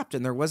stopped.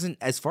 And there wasn't,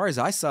 as far as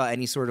I saw,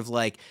 any sort of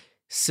like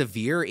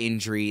severe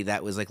injury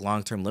that was like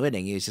long-term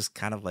limiting. He was just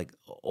kind of like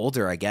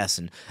older, I guess.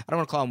 And I don't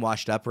want to call him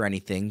washed up or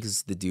anything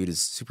because the dude is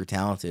super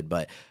talented,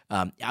 but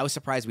I was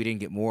surprised we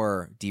didn't get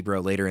more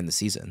Debro later in the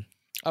season.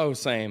 Oh,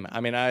 same.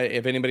 I mean,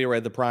 if anybody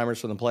read the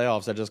primers from the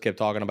playoffs, I just kept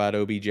talking about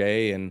OBJ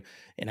and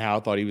how I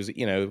thought he was,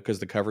 because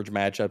the coverage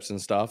matchups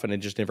and stuff, and it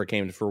just never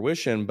came to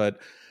fruition. But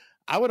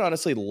I would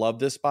honestly love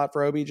this spot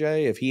for OBJ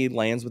if he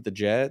lands with the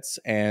Jets.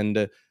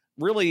 And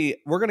really,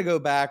 we're going to go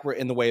back. We're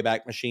in the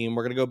Wayback Machine.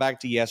 We're going to go back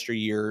to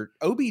yesteryear.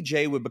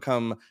 OBJ would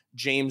become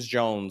James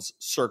Jones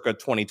circa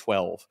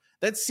 2012.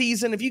 That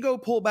season, if you go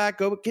pull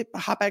back,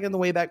 hop back in the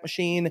Wayback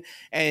Machine,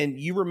 and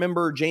you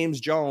remember James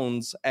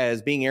Jones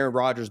as being Aaron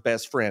Rodgers'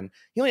 best friend.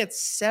 He only had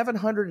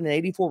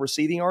 784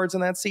 receiving yards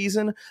in that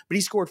season, but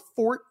he scored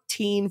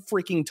 14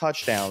 freaking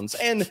touchdowns.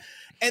 And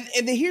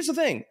here's the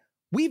thing.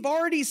 We've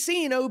already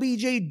seen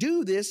OBJ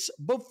do this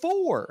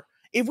before.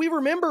 If we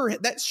remember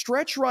that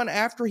stretch run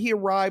after he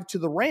arrived to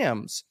the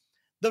Rams,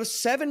 those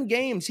 7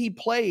 games he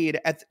played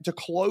to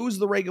close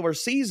the regular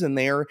season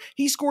there,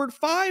 he scored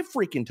 5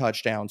 freaking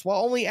touchdowns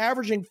while only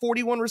averaging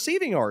 41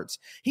 receiving yards.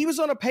 He was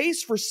on a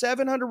pace for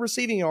 700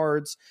 receiving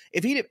yards.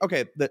 If he did,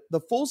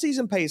 the full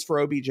season pace for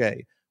OBJ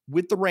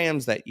with the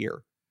Rams that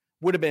year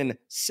would have been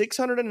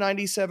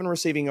 697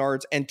 receiving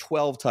yards and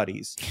 12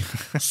 tutties.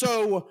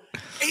 So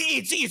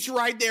it's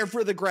right there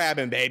for the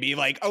grabbing, baby.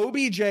 Like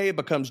OBJ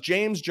becomes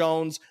James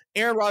Jones,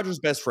 Aaron Rodgers'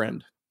 best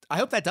friend. I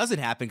hope that doesn't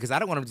happen because I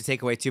don't want him to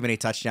take away too many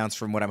touchdowns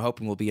from what I'm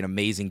hoping will be an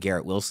amazing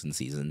Garrett Wilson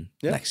season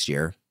next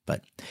year.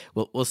 But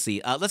we'll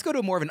see. Let's go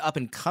to more of an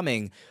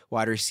up-and-coming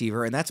wide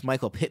receiver, and that's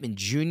Michael Pittman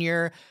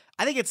Jr.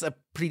 I think it's a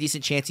pretty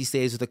decent chance he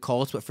stays with the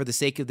Colts, but for the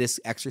sake of this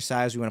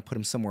exercise, we want to put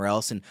him somewhere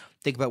else and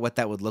think about what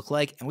that would look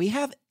like. And we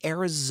have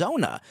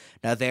Arizona.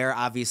 Now, they're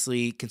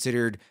obviously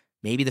considered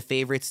maybe the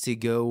favorites to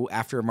go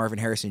after Marvin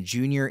Harrison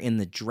Jr. in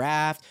the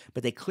draft,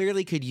 but they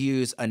clearly could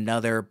use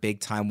another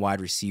big-time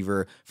wide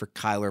receiver for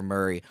Kyler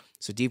Murray.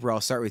 So, Deeper,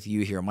 I'll start with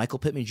you here. Michael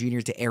Pittman Jr.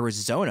 to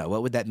Arizona.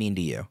 What would that mean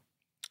to you?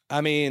 I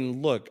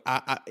mean, look,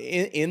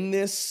 in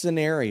this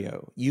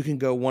scenario, you can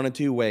go one of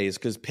two ways,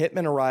 because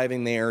Pittman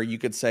arriving there, you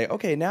could say,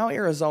 okay, now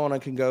Arizona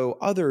can go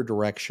other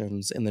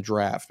directions in the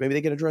draft. Maybe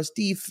they can address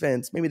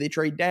defense. Maybe they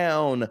trade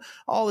down,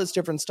 all this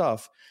different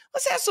stuff.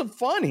 Let's have some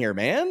fun here,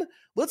 man.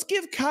 Let's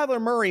give Kyler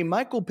Murray,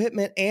 Michael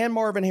Pittman, and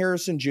Marvin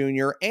Harrison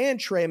Jr., and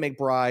Trey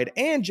McBride,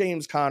 and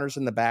James Connors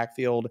in the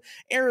backfield.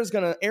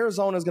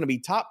 Arizona's going to be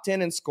top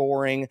 10 in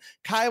scoring.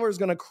 Kyler's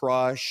going to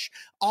crush.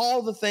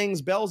 All the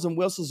things, bells and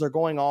whistles are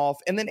going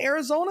off. And then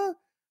Arizona,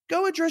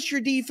 go address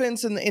your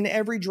defense in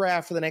every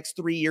draft for the next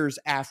 3 years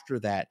after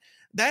that.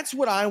 That's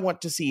what I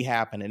want to see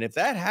happen. And if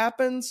that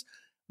happens,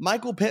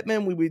 Michael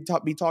Pittman, we would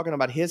be talking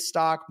about his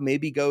stock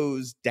maybe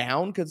goes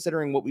down,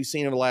 considering what we've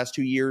seen over the last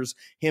 2 years,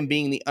 him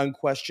being the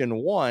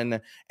unquestioned one,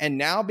 and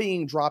now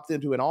being dropped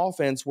into an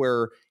offense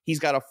where he's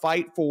got to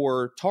fight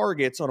for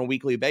targets on a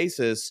weekly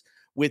basis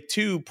with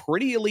two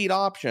pretty elite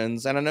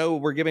options. And I know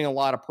we're giving a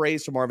lot of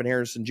praise to Marvin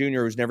Harrison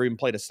Jr., who's never even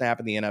played a snap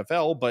in the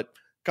NFL, but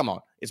come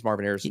on, it's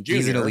Marvin Harrison Jr.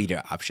 He's an elite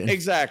option.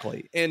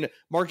 Exactly. And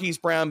Marquise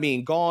Brown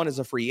being gone as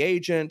a free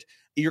agent,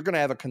 you're going to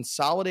have a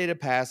consolidated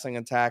passing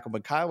attack.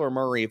 But Kyler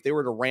Murray, if they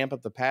were to ramp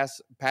up the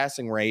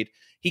passing rate,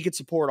 he could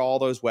support all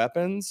those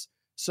weapons.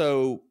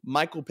 So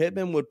Michael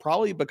Pittman would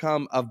probably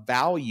become a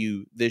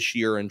value this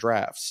year in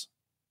drafts.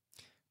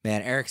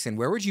 Man, Erickson,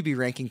 where would you be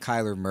ranking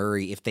Kyler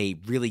Murray if they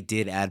really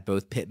did add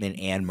both Pittman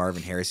and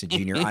Marvin Harrison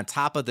Jr. on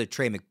top of the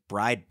Trey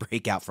McBride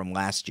breakout from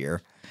last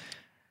year?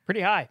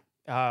 Pretty high.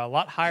 A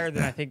lot higher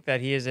than I think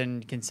that he is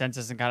in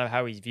consensus and kind of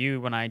how he's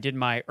viewed. When I did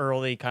my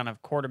early kind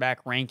of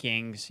quarterback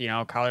rankings,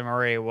 Kyler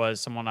Murray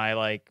was someone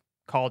I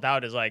called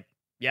out as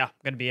yeah, I'm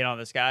going to be in on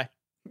this guy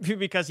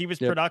because he was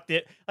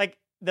productive. Like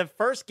the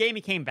first game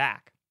he came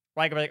back,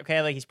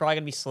 okay, he's probably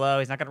going to be slow.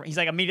 He's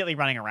immediately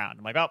running around.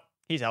 I'm like, oh,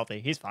 he's healthy.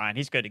 He's fine.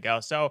 He's good to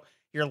go. So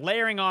you're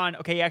layering on,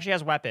 okay, he actually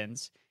has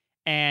weapons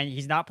and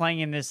he's not playing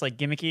in this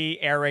gimmicky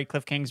air raid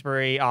Cliff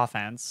Kingsbury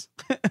offense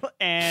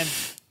and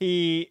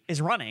he is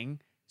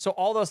running. So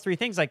all those three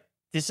things,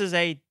 this is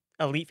a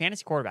elite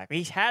fantasy quarterback.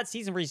 He's had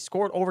seasons where he's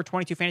scored over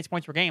 22 fantasy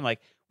points per game.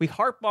 We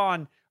harp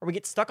on, or we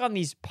get stuck on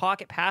these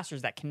pocket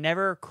passers that can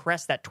never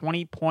crest that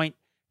 20 point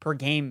per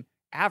game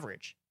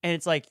average. And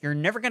it's you're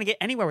never going to get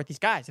anywhere with these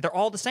guys. They're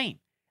all the same.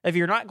 If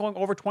you're not going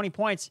over 20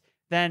 points,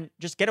 then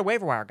just get a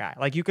waiver wire guy.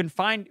 You can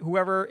find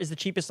whoever is the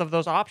cheapest of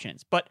those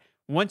options. But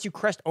once you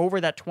crest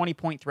over that 20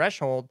 point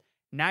threshold,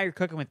 now you're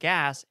cooking with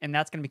gas, and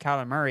that's going to be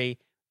Kyler Murray,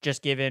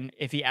 just given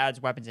if he adds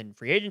weapons in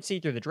free agency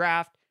through the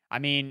draft. I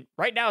mean,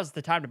 right now is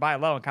the time to buy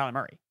low on Kyler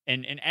Murray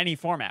in any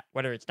format,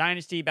 whether it's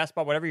dynasty, best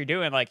ball, whatever you're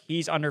doing.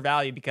 He's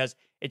undervalued because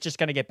it's just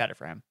going to get better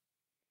for him.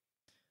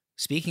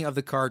 Speaking of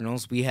the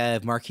Cardinals, we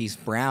have Marquise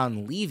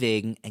Brown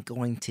leaving and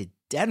going to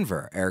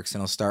Denver. Erickson,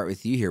 I'll start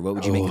with you here. What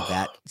would you make of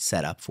that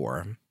setup for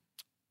him?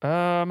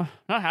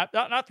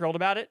 Not thrilled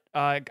about it.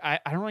 I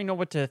don't really know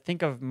what to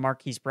think of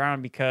Marquise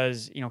Brown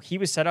because he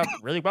was set up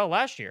really well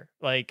last year.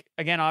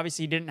 Again,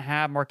 obviously he didn't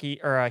have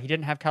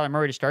Kyler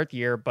Murray to start the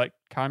year, but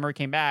Kyler Murray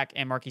came back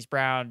and Marquise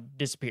Brown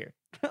disappeared.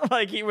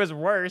 He was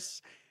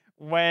worse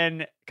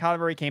when Kyler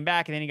Murray came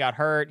back and then he got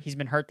hurt. He's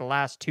been hurt the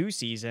last 2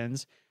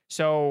 seasons.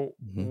 So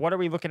what are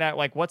we looking at?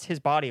 What's his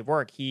body of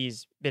work?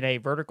 He's been a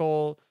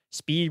vertical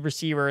speed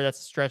receiver that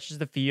stretches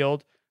the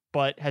field,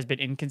 but has been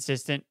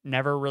inconsistent,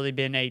 never really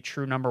been a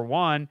true number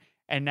one.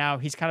 And now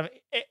he's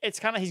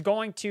he's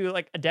going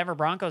to a Denver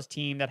Broncos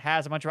team that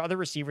has a bunch of other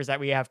receivers that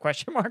we have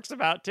question marks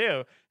about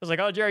too. It's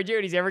oh, Jerry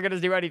Jeudy, he's never going to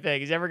do anything.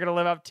 He's never going to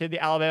live up to the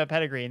Alabama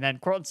pedigree. And then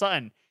Courtland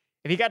Sutton,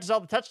 if he got to all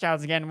the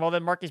touchdowns again, well,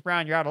 then Marquise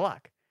Brown, you're out of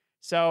luck.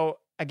 So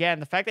again,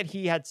 the fact that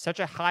he had such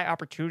a high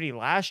opportunity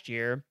last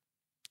year,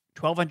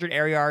 1,200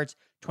 air yards,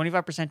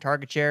 25%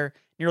 target share,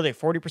 nearly a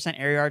 40%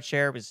 air yard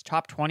share, was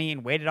top 20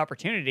 in weighted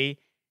opportunity,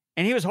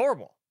 and he was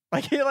horrible.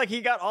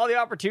 He got all the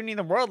opportunity in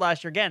the world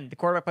last year. Again, the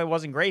quarterback play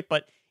wasn't great,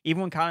 but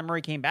even when Kyler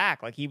Murray came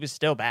back, he was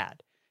still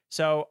bad.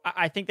 So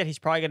I think that he's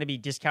probably going to be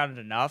discounted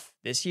enough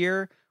this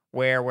year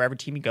where wherever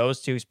team he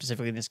goes to,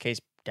 specifically in this case,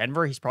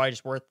 Denver, he's probably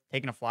just worth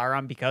taking a flyer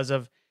on because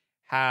of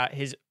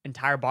his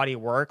entire body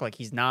of work.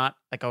 He's not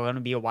going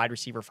to be a wide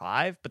receiver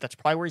 5, but that's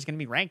probably where he's going to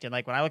be ranked. And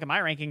when I look at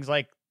my rankings,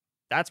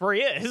 that's where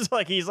he is.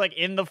 He's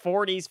in the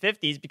 40s,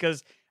 50s,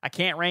 because I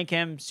can't rank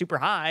him super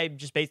high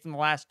just based on the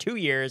last 2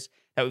 years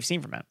that we've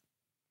seen from him.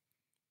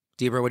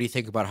 Deeper, what do you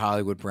think about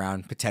Hollywood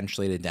Brown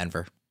potentially to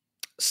Denver?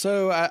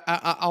 So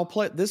I'll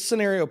play. This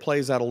scenario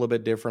plays out a little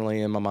bit differently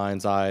in my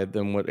mind's eye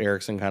than what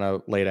Erickson kind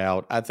of laid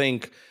out. I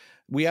think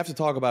we have to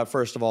talk about,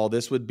 first of all,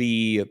 this would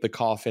be the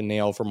coffin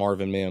nail for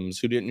Marvin Mims,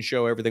 who didn't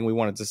show everything we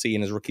wanted to see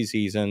in his rookie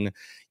season.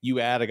 You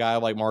add a guy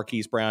like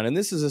Marquise Brown, and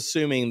this is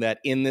assuming that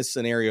in this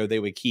scenario they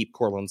would keep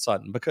Courtland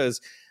Sutton,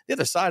 because the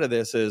other side of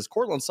this is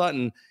Courtland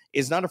Sutton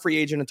is not a free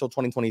agent until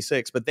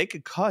 2026, but they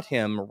could cut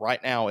him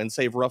right now and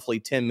save roughly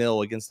 $10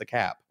 million against the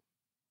cap.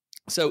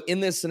 So in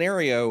this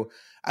scenario,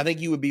 I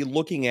think you would be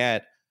looking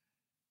at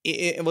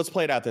let's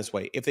play it out this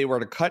way. If they were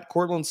to cut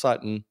Courtland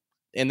Sutton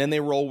and then they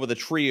roll with a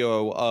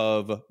trio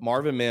of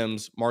Marvin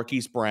Mims,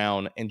 Marquise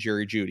Brown, and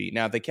Jerry Jeudy.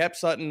 Now, if they kept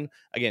Sutton,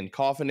 again,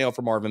 coffin nail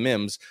for Marvin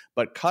Mims,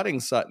 but cutting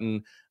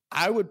Sutton,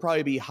 I would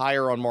probably be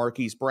higher on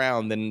Marquise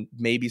Brown than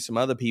maybe some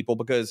other people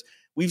because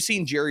we've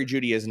seen Jerry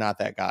Jeudy is not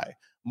that guy.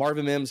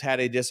 Marvin Mims had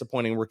a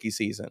disappointing rookie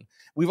season.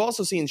 We've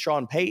also seen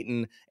Sean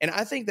Payton, and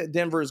I think that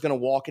Denver is going to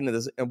walk into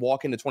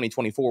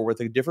 2024 with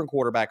a different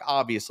quarterback,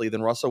 obviously,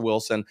 than Russell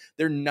Wilson.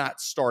 They're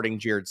not starting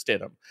Jarrett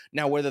Stidham.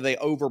 Now, whether they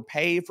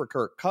overpay for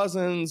Kirk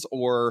Cousins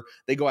or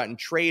they go out and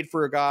trade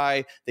for a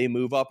guy, they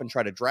move up and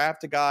try to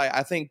draft a guy.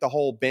 I think the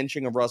whole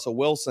benching of Russell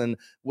Wilson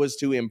was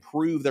to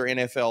improve their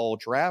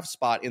NFL draft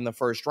spot in the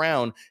first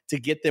round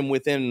to get them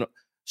within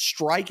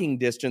striking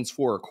distance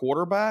for a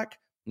quarterback.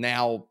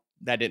 Now,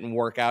 that didn't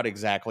work out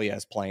exactly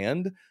as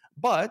planned,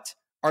 but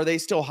are they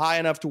still high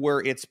enough to where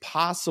it's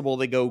possible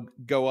they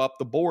go up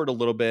the board a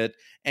little bit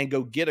and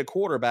go get a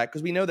quarterback?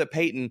 Because we know that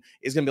Peyton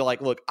is going to be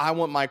like, look, I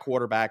want my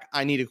quarterback.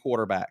 I need a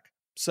quarterback.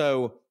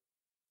 So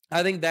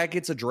I think that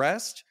gets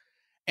addressed.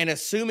 And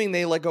assuming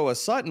they let go of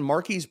Sutton,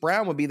 Marquise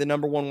Brown would be the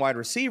number one wide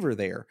receiver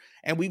there.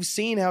 And we've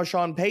seen how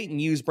Sean Payton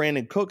used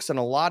Brandon Cooks in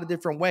a lot of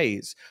different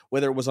ways,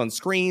 whether it was on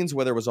screens,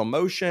 whether it was on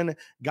motion,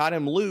 got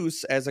him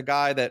loose as a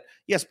guy that,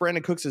 yes,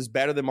 Brandon Cooks is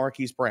better than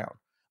Marquise Brown.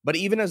 But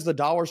even as the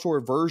dollar store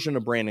version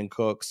of Brandon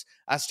Cooks,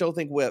 I still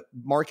think what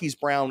Marquise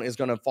Brown is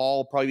going to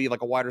fall, probably be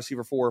like a wide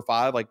receiver 4 or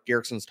 5, like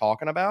Garrison's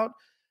talking about.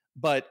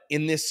 But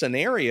in this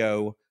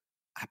scenario,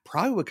 I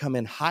probably would come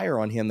in higher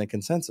on him than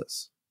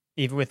consensus.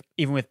 Even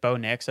with Bo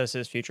Nix as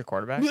his future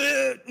quarterback?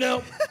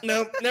 No,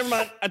 never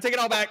mind. I take it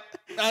all back.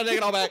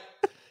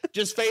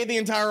 Just fade the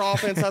entire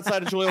offense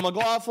outside of Jaleel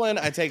McLaughlin.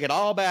 I take it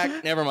all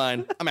back. Never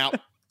mind. I'm out.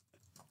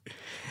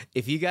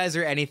 If you guys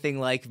are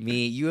anything like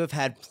me, you have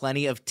had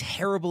plenty of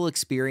terrible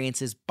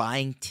experiences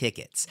buying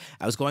tickets.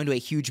 I was going to a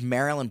huge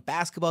Maryland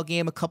basketball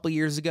game a couple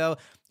years ago,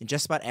 and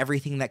just about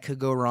everything that could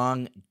go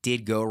wrong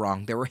did go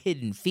wrong. There were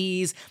hidden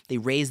fees. They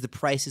raised the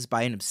prices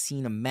by an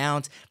obscene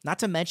amount. Not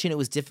to mention, it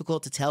was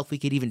difficult to tell if we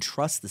could even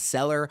trust the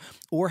seller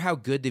or how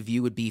good the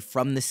view would be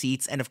from the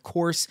seats. And of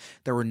course,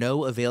 there were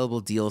no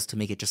available deals to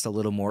make it just a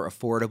little more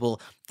affordable.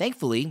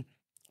 Thankfully,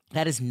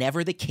 that is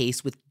never the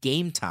case with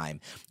Game Time.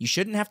 You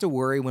shouldn't have to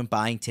worry when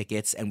buying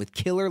tickets, and with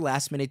killer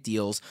last-minute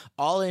deals,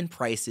 all-in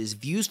prices,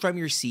 views from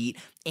your seat,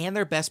 and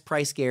their best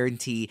price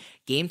guarantee,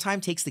 Game Time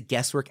takes the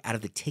guesswork out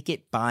of the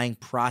ticket buying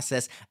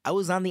process. I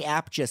was on the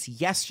app just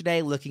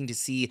yesterday looking to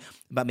see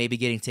about maybe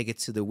getting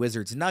tickets to the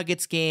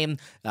Wizards-Nuggets game.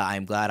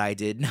 I'm glad I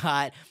did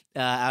not.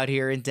 Out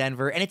here in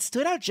Denver, and it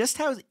stood out just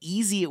how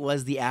easy it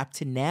was, the app,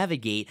 to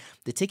navigate.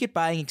 The ticket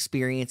buying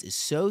experience is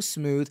so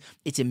smooth.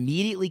 It's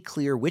immediately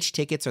clear which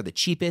tickets are the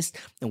cheapest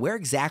and where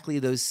exactly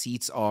those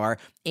seats are.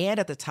 And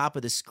at the top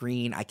of the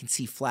screen, I can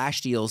see flash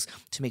deals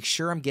to make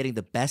sure I'm getting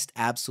the best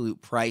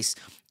absolute price.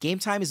 Game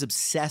Time is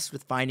obsessed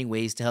with finding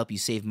ways to help you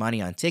save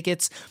money on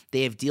tickets.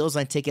 They have deals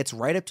on tickets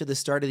right up to the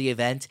start of the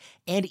event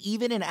and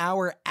even an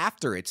hour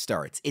after it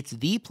starts. It's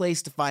the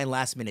place to find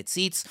last-minute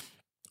seats,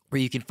 where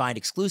you can find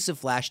exclusive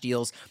flash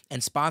deals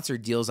and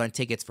sponsored deals on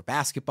tickets for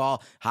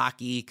basketball,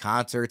 hockey,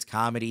 concerts,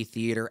 comedy,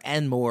 theater,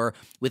 and more.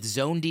 With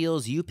zone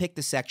deals, you pick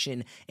the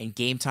section and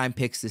Game Time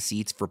picks the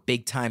seats for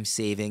big-time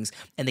savings.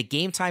 And the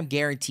Game Time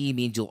guarantee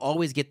means you'll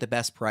always get the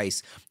best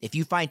price. If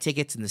you find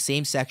tickets in the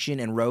same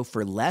section and row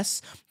for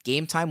less,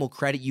 Game Time will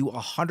credit you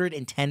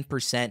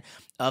 110%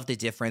 of the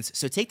difference.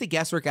 So take the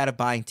guesswork out of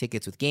buying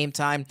tickets with Game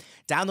Time.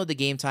 Download the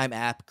Game Time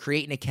app,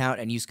 create an account,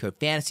 and use code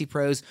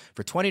FANTASYPROS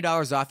for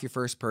 $20 off your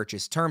first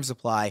purchase. Terms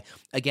apply.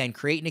 Again,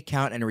 create an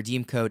account and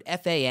redeem code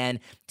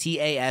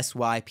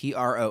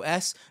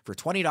FANTASYPROS for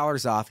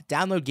 $20 off.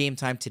 Download Game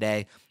Time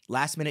today.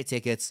 Last minute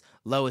tickets,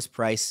 lowest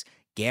price,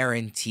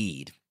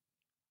 guaranteed.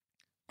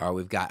 All right,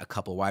 we've got a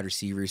couple wide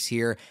receivers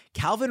here.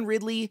 Calvin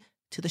Ridley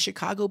to the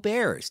Chicago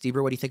Bears.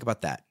 Deeber, what do you think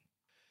about that?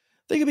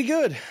 They could be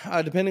good,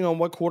 depending on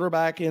what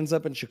quarterback ends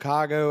up in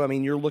Chicago. I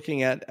mean, you're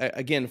looking at,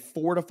 again,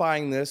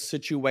 fortifying this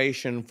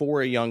situation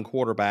for a young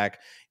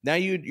quarterback. Now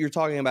you're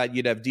talking about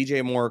you'd have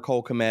DJ Moore,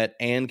 Cole Kmet,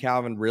 and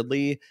Calvin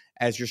Ridley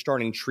as your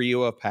starting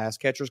trio of pass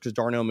catchers, because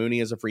Darnell Mooney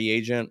is a free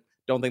agent.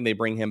 Don't think they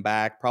bring him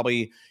back.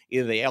 Probably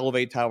either they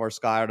elevate Tyler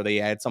Scott or they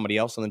add somebody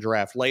else in the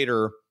draft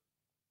later.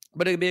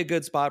 But it'd be a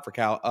good spot for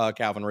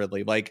Calvin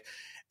Ridley. Like,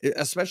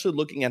 especially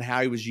looking at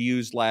how he was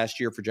used last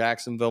year for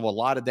Jacksonville, a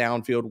lot of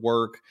downfield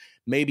work.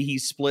 Maybe he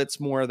splits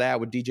more of that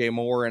with DJ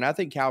Moore. And I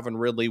think Calvin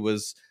Ridley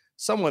was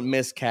somewhat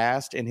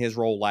miscast in his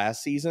role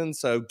last season.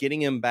 So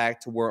getting him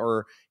back to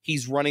where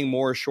he's running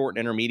more short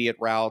and intermediate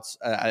routes,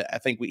 I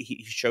think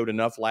he showed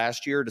enough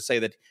last year to say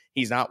that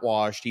he's not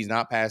washed. He's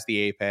not past the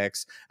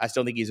apex. I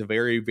still think he's a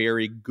very,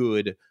 very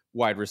good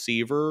wide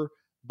receiver.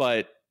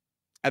 But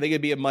I think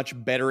it'd be a much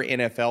better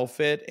NFL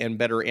fit and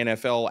better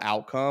NFL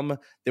outcome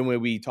than when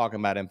we talking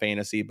about in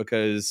fantasy,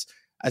 because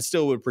I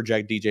still would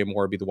project DJ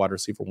Moore to be the wide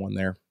receiver one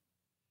there.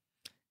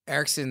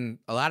 Erickson,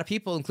 a lot of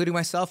people, including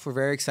myself, were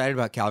very excited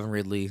about Calvin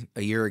Ridley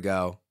a year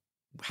ago.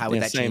 How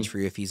would that change for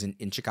you if he's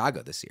in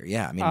Chicago this year?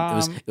 Yeah, I mean,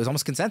 it was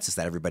almost consensus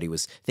that everybody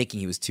was thinking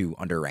he was too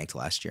underranked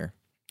last year.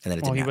 and then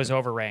it Well, didn't he happen. was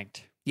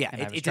overranked. Yeah,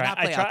 And I it was did not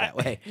play out that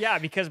way. Yeah,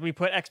 because we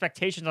put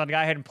expectations on a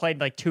guy who hadn't played in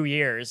like 2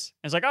 years.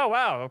 It's like, oh,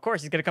 wow, of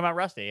course he's going to come out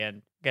rusty.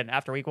 And again,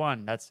 after week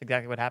 1, that's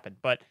exactly what happened.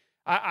 But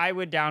I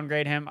would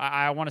downgrade him.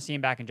 I want to see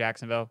him back in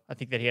Jacksonville. I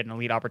think that he had an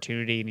elite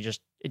opportunity and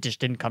it just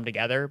didn't come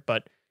together.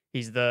 But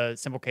he's the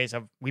simple case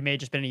of we may have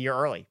just been a year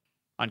early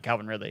on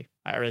Calvin Ridley.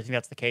 I really think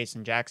that's the case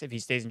in if he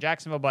stays in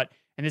Jacksonville. But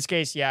in this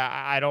case, yeah,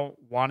 I don't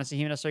want to see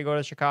him necessarily go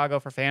to Chicago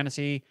for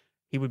fantasy.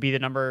 He would be the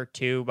number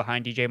 2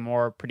 behind DJ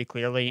Moore pretty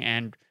clearly.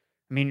 And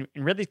I mean,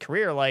 in Ridley's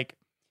career, like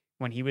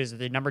when he was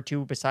the number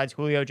 2 besides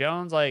Julio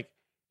Jones, like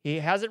he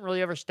hasn't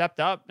really ever stepped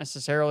up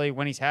necessarily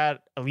when he's had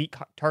elite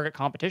target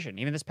competition.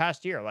 Even this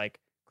past year, like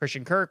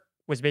Christian Kirk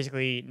was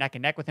basically neck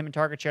and neck with him in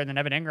target share. And then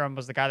Evan Ingram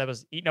was the guy that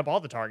was eating up all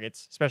the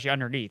targets, especially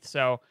underneath.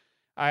 So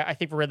I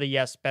think for Ridley,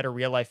 yes, better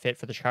real life fit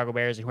for the Chicago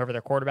Bears and whoever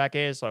their quarterback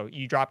is. So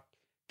you drop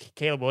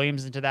Caleb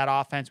Williams into that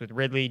offense with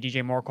Ridley,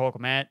 DJ Moore, Cole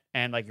Kmet,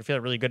 and like you're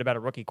feeling really good about a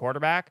rookie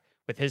quarterback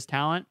with his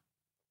talent.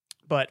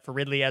 But for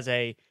Ridley as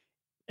a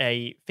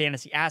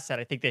fantasy asset,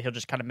 I think that he'll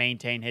just kind of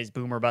maintain his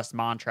boom or bust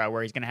mantra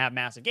where he's going to have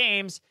massive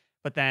games,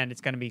 but then it's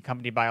going to be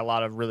accompanied by a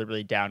lot of really,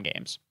 really down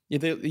games. You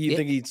think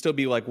he'd still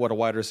be like what, a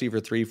wide receiver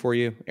 3 for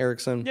you,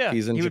 Erickson? Yeah,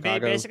 he's in he Chicago.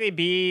 would basically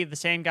be the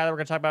same guy that we're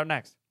going to talk about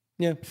next.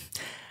 Yeah.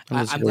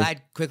 I'm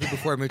glad quickly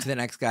before I move to the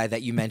next guy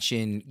that you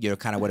mentioned,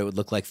 kind of what it would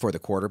look like for the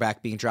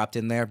quarterback being dropped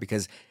in there,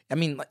 because I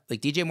mean,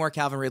 like DJ Moore,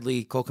 Calvin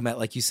Ridley, Cole Kmet,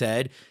 like you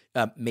said,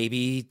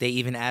 maybe they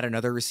even add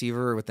another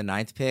receiver with the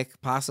 9th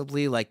pick,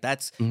 possibly. Like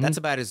that's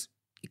about as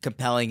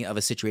compelling of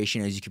a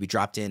situation as you could be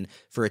dropped in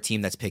for a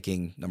team that's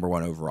picking number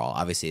 1 overall.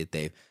 Obviously,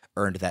 they've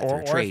earned that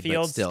through a trade,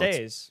 Fields but still,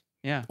 stays.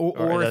 Yeah,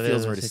 or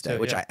Fields were to stay,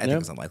 which yeah. I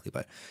think is unlikely.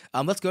 But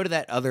let's go to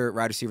that other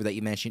wide receiver that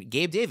you mentioned,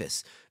 Gabe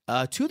Davis,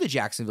 to the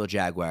Jacksonville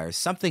Jaguars.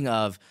 Something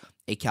of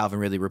a Calvin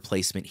Ridley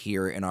replacement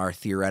here in our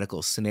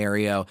theoretical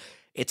scenario.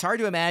 It's hard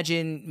to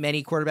imagine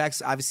many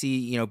quarterbacks,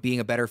 obviously, being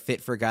a better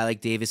fit for a guy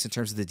like Davis in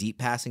terms of the deep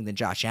passing than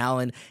Josh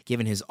Allen,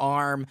 given his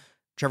arm.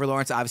 Trevor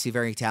Lawrence, obviously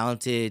very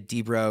talented.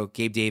 Debro,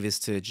 Gabe Davis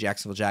to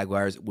Jacksonville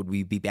Jaguars. Would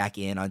we be back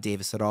in on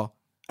Davis at all?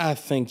 I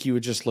think you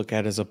would just look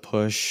at it as a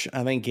push.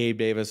 I think Gabe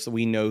Davis,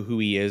 we know who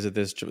he is at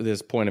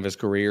this point of his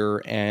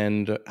career.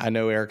 And I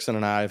know Erickson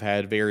and I have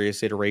had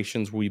various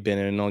iterations we've been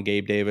in on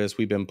Gabe Davis.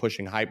 We've been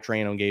pushing hype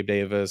train on Gabe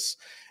Davis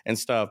and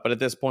stuff. But at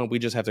this point, we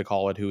just have to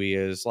call it who he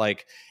is.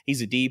 Like,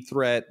 he's a deep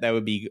threat. That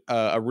would be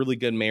a really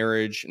good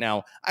marriage.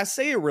 Now, I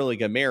say a really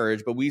good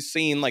marriage, but we've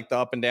seen like the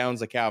up and downs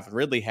that Calvin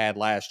Ridley had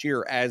last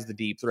year as the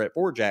deep threat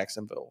for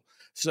Jacksonville.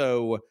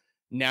 So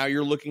now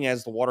you're looking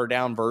as the watered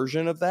down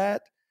version of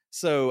that.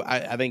 So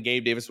I think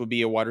Gabe Davis would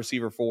be a wide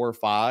receiver 4 or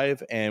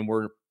 5, and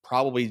we're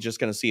probably just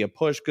going to see a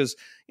push because,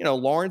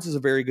 Lawrence is a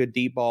very good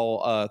deep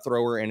ball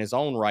thrower in his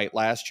own right.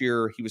 Last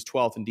year, he was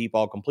 12th in deep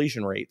ball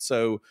completion rate.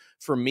 So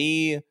for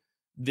me,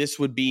 this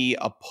would be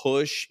a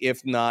push,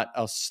 if not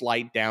a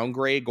slight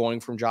downgrade,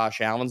 going from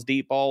Josh Allen's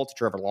deep ball to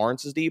Trevor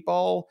Lawrence's deep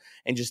ball,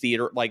 and just the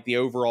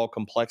overall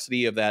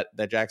complexity of that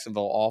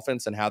Jacksonville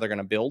offense and how they're going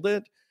to build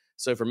it.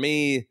 So for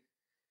me,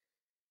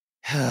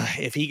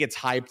 if he gets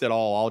hyped at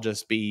all, I'll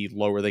just be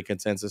lower than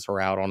consensus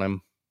or out on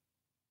him.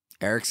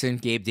 Erickson,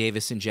 Gabe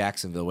Davis in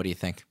Jacksonville. What do you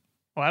think?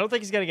 Well, I don't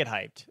think he's going to get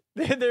hyped.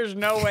 There's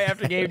no way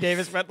after Gabe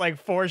Davis went like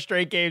 4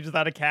 straight games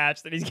without a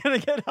catch that he's going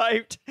to get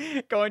hyped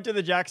going to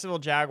the Jacksonville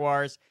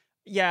Jaguars.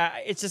 Yeah,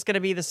 it's just going to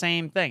be the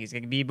same thing. He's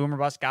going to be a boomer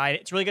bust guy.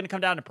 It's really going to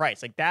come down to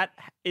price. Like that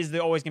is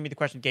always going to be the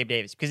question with Gabe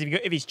Davis. Because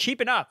if he's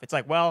cheap enough, it's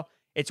like, well,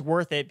 it's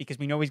worth it because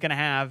we know he's going to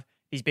have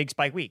these big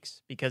spike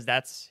weeks because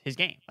that's his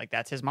game. Like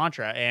that's his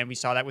mantra. And we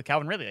saw that with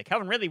Calvin Ridley. Like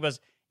Calvin Ridley was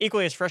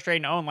equally as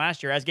frustrating to own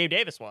last year as Gabe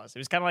Davis was. It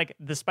was kind of like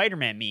the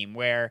Spider-Man meme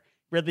where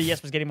Ridley,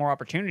 yes, was getting more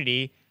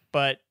opportunity,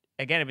 but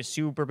again, it was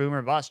super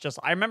boomer bust. Just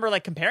I remember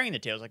like comparing the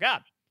two. I was like,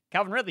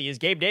 Calvin Ridley is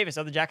Gabe Davis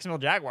of the Jacksonville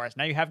Jaguars.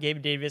 Now you have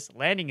Gabe Davis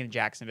landing in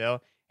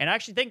Jacksonville. And I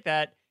actually think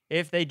that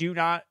if they do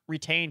not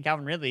retain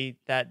Calvin Ridley,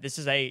 that this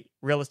is a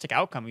realistic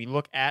outcome. You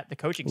look at the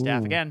coaching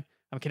staff. Again,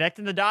 I'm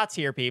connecting the dots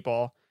here,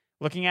 people.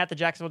 Looking at the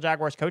Jacksonville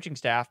Jaguars coaching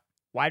staff,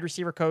 wide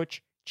receiver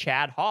coach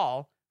Chad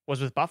Hall was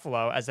with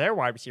Buffalo as their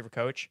wide receiver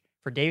coach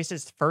for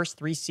Davis's first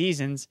 3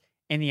 seasons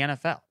in the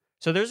NFL.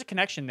 So there's a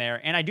connection there.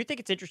 And I do think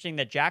it's interesting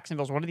that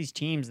Jacksonville is one of these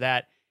teams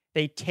that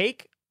they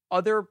take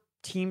other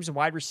teams'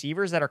 wide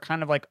receivers that are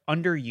kind of like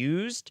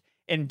underused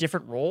in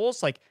different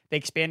roles. Like they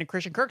expanded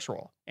Christian Kirk's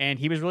role and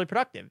he was really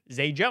productive.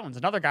 Zay Jones,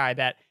 another guy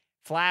that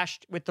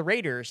flashed with the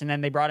Raiders and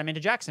then they brought him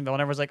into Jacksonville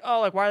and everyone's like, oh,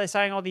 like why are they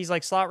signing all these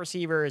like slot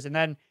receivers? And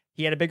then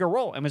he had a bigger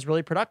role and was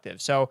really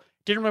productive. So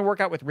didn't really work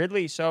out with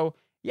Ridley. So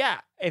yeah,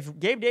 if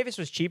Gabe Davis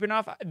was cheap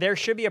enough, there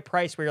should be a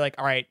price where you're like,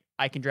 all right,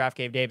 I can draft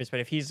Gabe Davis. But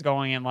if he's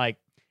going in like,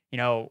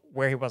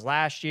 where he was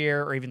last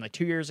year or even like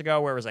 2 years ago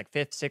where it was like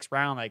 5th, 6th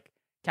round, like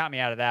count me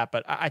out of that.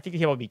 But I think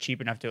he will be cheap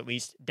enough to at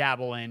least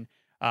dabble in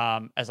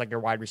as like their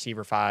wide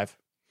receiver 5.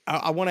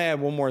 I want to add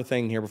one more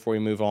thing here before we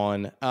move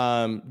on.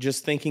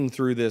 Just thinking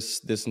through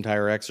this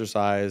entire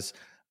exercise,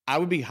 I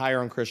would be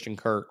higher on Christian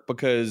Kirk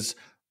because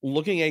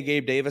looking at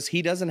Gabe Davis,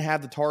 he doesn't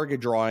have the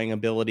target drawing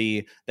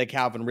ability that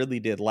Calvin Ridley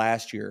did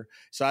last year.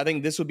 So I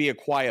think this would be a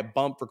quiet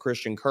bump for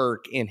Christian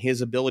Kirk in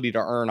his ability to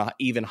earn an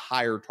even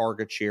higher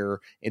target share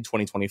in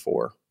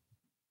 2024.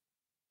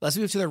 Let's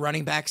move to the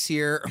running backs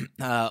here.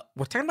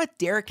 We're talking about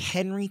Derrick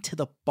Henry to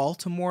the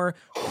Baltimore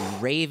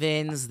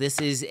Ravens. This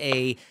is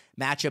a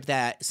matchup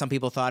that some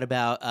people thought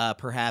about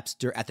perhaps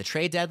at the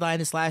trade deadline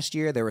this last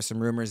year. There were some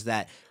rumors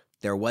that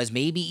there was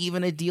maybe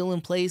even a deal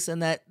in place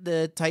and that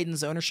the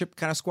Titans ownership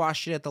kind of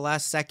squashed it at the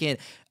last second.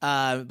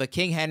 But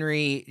King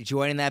Henry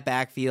joining that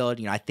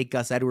backfield, I think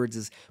Gus Edwards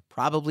is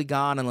probably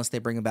gone unless they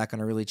bring him back on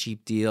a really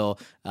cheap deal.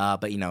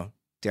 But,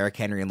 Derrick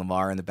Henry and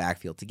Lamar in the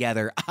backfield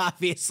together,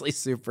 obviously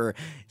super,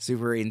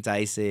 super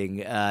enticing.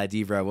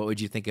 Debra, what would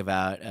you think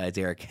about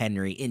Derrick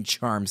Henry in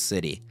Charm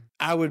City?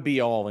 I would be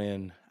all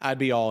in. I'd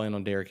be all in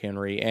on Derrick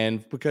Henry.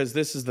 And because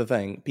this is the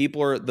thing,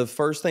 the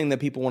first thing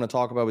that people want to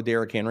talk about with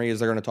Derrick Henry is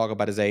they're going to talk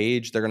about his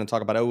age. They're going to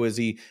talk about, is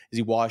he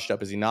washed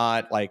up? Is he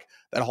not? Like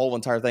that whole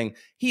entire thing.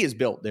 He is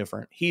built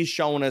different. He's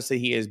shown us that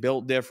he is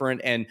built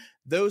different. And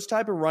those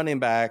type of running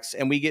backs,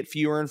 and we get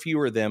fewer and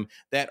fewer of them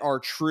that are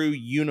true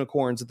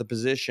unicorns at the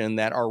position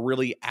that are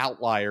really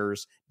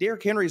outliers.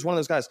 Derrick Henry is one of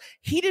those guys.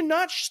 He did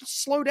not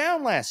slow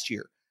down last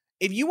year.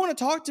 If you want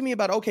to talk to me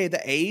about,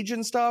 the age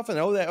and stuff and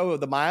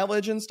the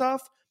mileage and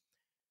stuff,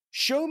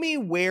 show me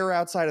where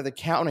outside of the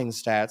counting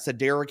stats that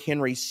Derrick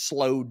Henry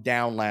slowed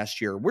down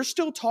last year. We're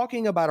still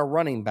talking about a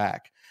running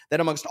back that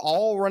amongst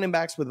all running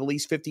backs with at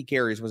least 50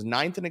 carries was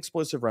 9th in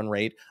explosive run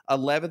rate,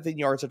 11th in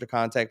yards after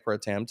contact per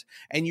attempt.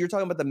 And you're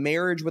talking about the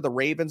marriage with the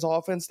Ravens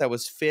offense that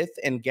was 5th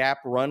in gap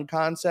run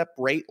concept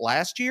rate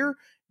last year.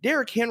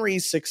 Derrick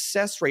Henry's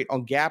success rate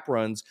on gap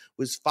runs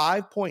was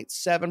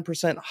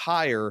 5.7%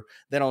 higher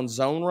than on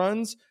zone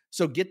runs.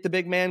 So get the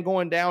big man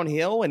going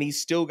downhill, and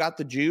he's still got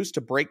the juice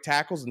to break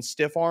tackles and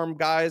stiff arm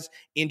guys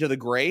into the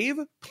grave.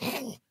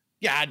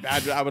 Yeah,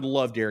 I would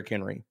love Derrick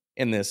Henry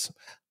in this.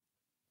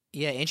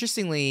 Yeah,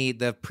 interestingly,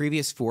 the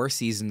previous 4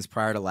 seasons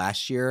prior to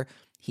last year,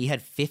 he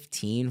had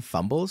 15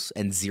 fumbles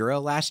and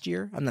 0 last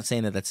year. I'm not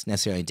saying that that's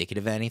necessarily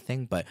indicative of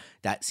anything, but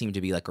that seemed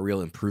to be like a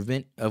real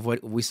improvement of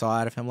what we saw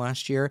out of him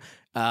last year.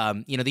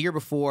 The year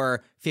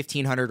before,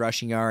 1,500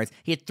 rushing yards.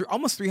 He had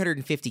almost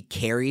 350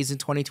 carries in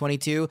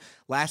 2022.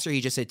 Last year, he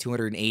just had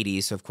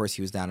 280, so of course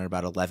he was down at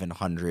about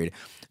 1,100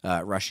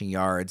 rushing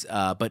yards,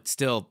 but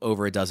still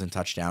over a dozen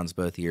touchdowns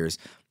both years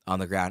on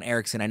the ground.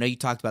 Erickson, I know you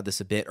talked about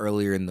this a bit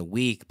earlier in the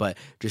week, but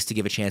just to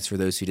give a chance for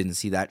those who didn't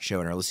see that show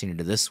and are listening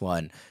to this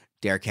one,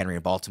 Derrick Henry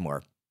in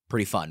Baltimore,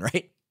 pretty fun,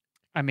 right?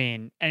 I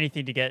mean,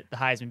 anything to get the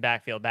Heisman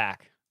backfield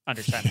back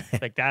under center.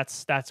 Like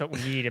that's what we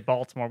need at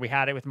Baltimore. We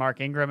had it with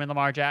Mark Ingram and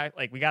Lamar Jackson.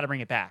 Like we got to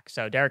bring it back.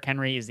 So Derrick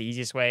Henry is the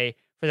easiest way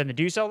for them to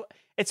do so.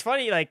 It's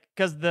funny, like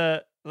because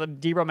the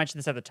Debra mentioned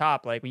this at the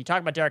top. Like when you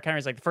talk about Derrick Henry,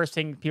 it's like the first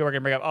thing people are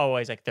gonna bring up. Oh,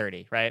 he's like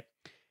 30, right?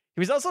 He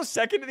was also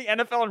second in the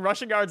NFL in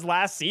rushing yards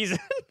last season.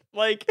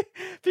 Like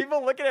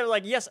people look at him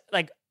like, yes,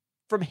 like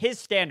from his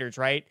standards,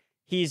 right?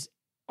 He's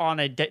on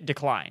a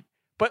decline.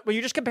 But when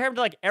you just compare him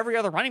to like every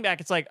other running back,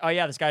 it's like, oh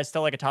yeah, this guy's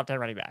still like a top 10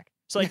 running back.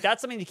 So like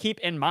that's something to keep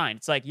in mind.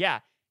 It's like, yeah,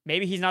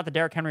 maybe he's not the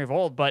Derrick Henry of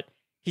old, but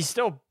he's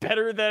still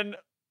better than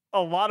a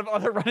lot of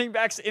other running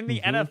backs in the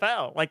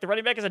NFL. Like the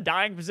running back is a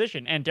dying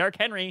position, and Derrick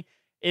Henry,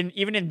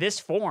 even in this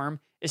form,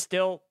 is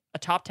still a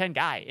top 10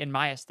 guy in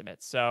my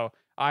estimates. So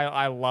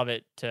I love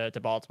it to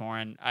Baltimore,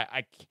 and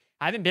I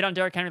haven't been on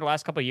Derrick Henry the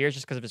last couple of years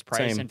just because of his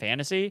price in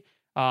fantasy.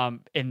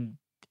 And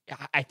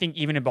I think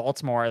even in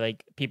Baltimore,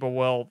 like people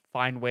will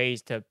find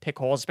ways to pick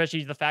holes,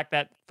 especially the fact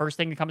that first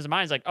thing that comes to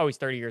mind is like, oh, he's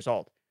 30 years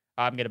old.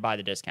 I'm going to buy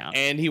the discount.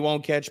 And he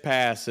won't catch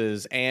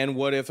passes. And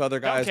what if other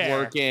guys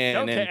work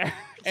in?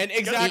 And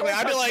exactly.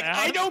 I'd be like,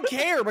 I don't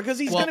care because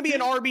he's going to be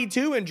an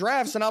RB2 in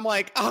drafts. And I'm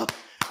like,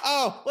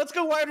 oh, let's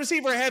go wide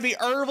receiver heavy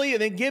early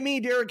and then give me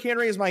Derrick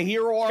Henry as my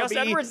hero RB. Gus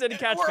Edwards didn't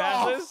catch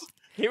passes.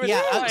 He was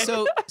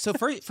so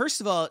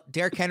first of all,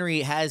 Derrick Henry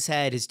has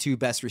had his 2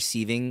 best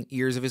receiving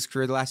years of his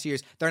career the last 2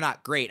 years. They're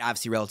not great,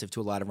 obviously, relative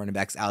to a lot of running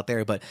backs out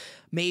there, but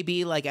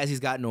maybe like as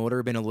he's gotten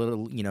older, been a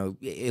little,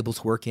 able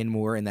to work in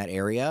more in that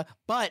area.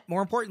 But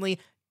more importantly,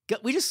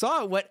 we just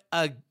saw what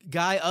a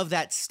guy of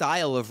that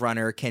style of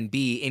runner can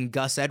be in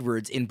Gus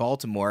Edwards in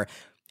Baltimore.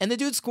 And the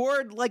dude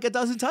scored like a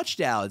dozen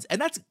touchdowns. And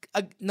that's,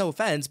 no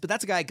offense, but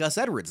that's a guy at Gus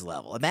Edwards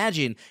level.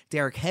 Imagine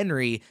Derrick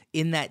Henry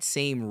in that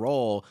same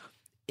role.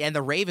 And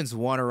the Ravens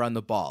want to run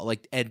the ball.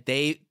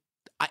 It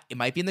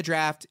might be in the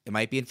draft. It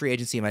might be in free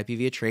agency. It might be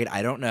via trade.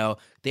 I don't know.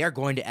 They are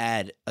going to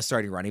add a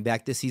starting running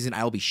back this season.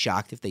 I will be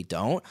shocked if they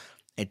don't.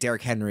 And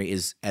Derrick Henry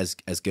is as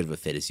good of a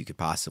fit as you could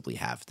possibly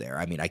have there.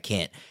 I mean, I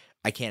can't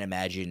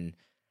imagine.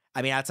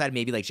 I mean, outside of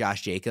maybe like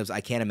Josh Jacobs, I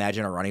can't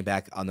imagine a running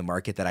back on the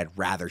market that I'd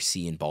rather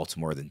see in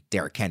Baltimore than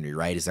Derrick Henry,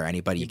 right? Is there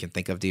anybody you can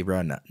think of,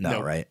 Debra?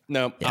 No, right?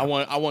 No, yeah.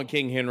 I want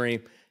King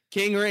Henry.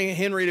 King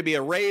Henry to be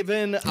a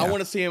Raven. Yeah. I want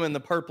to see him in the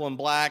purple and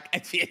black.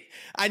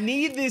 I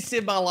need this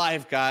in my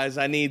life, guys.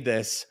 I need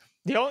this.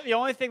 The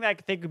only thing that I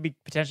think would be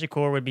potentially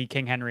cooler would be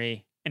King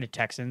Henry in a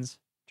Texans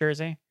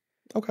jersey.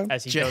 Okay.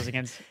 As he goes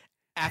against...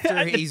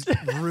 After he's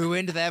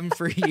ruined them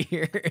for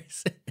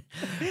years.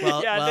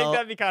 I think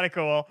that'd be kind of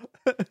cool.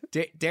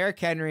 Derrick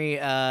Henry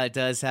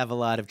does have a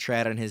lot of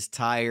tread on his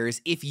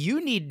tires. If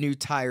you need new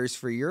tires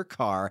for your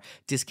car,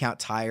 Discount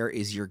Tire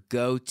is your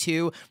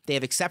go-to. They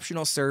have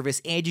exceptional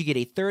service, and you get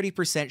a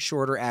 30%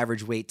 shorter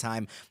average wait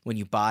time when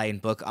you buy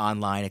and book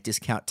online at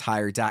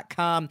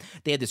discounttire.com.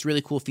 They have this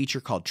really cool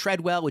feature called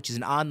Treadwell, which is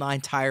an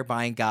online tire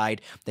buying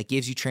guide that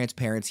gives you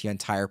transparency on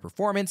tire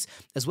performance,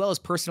 as well as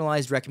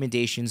personalized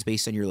recommendations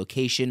based on your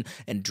location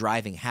and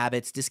driving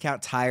habits.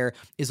 Discount Tire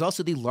is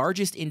also the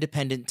largest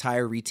independent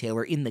tire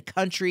retailer in the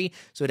country,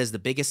 so it has the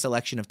biggest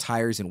selection of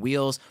tires and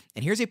wheels.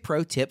 And here's a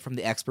pro tip from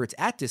the experts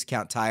at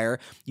Discount Tire.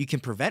 You can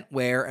prevent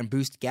wear and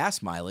boost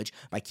gas mileage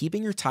by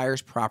keeping your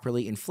tires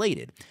properly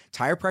inflated.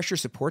 Tire pressure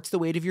supports the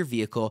weight of your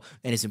vehicle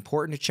and is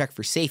important to check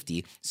for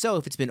safety. So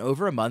if it's been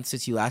over a month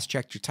since you last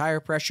checked your tire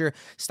pressure,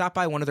 stop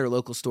by one of their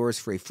local stores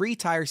for a free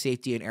tire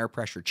safety and air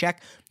pressure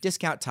check.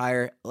 Discount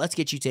Tire, let's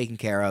get you taken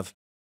care of.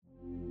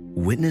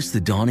 Witness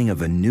the dawning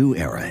of a new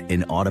era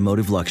in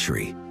automotive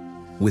luxury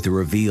with a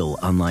reveal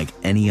unlike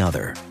any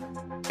other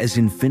as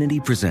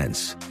Infiniti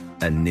presents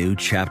a new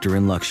chapter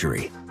in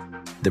luxury,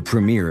 the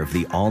premiere of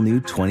the all-new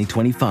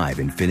 2025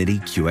 Infiniti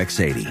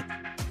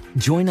QX80.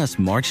 Join us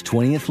March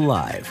 20th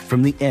live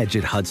from the Edge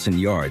at Hudson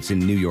Yards in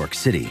New York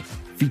City,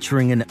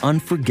 featuring an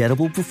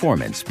unforgettable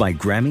performance by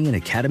Grammy and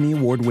Academy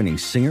Award-winning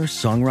singer,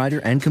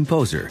 songwriter, and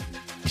composer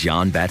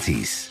Jon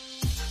Batiste.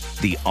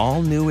 The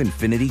all-new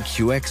Infiniti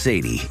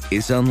QX80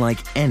 is unlike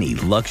any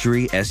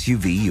luxury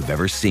SUV you've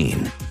ever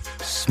seen.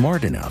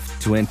 Smart enough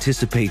to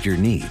anticipate your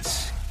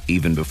needs,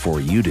 even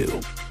before you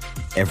do.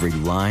 Every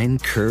line,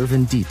 curve,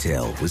 and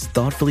detail was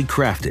thoughtfully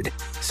crafted,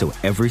 so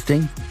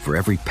everything for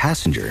every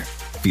passenger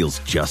feels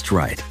just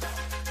right.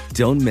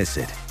 Don't miss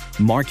it.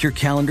 Mark your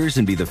calendars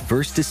and be the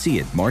first to see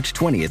it March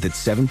 20th at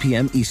 7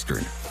 p.m.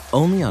 Eastern,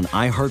 only on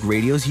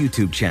iHeartRadio's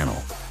YouTube channel.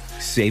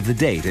 Save the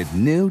date at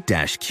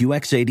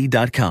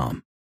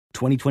new-QX80.com.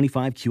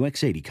 2025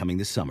 QX80 coming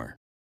this summer.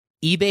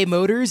 eBay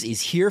Motors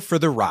is here for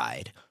the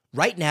ride.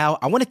 Right now,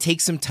 I want to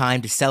take some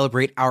time to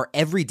celebrate our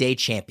everyday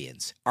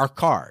champions, our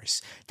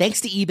cars.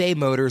 Thanks to eBay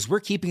Motors, we're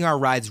keeping our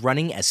rides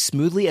running as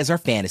smoothly as our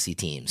fantasy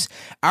teams.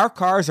 Our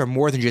cars are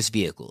more than just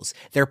vehicles.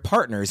 They're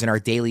partners in our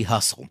daily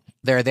hustle.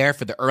 They're there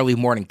for the early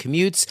morning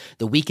commutes,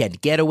 the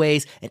weekend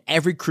getaways, and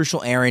every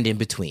crucial errand in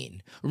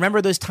between.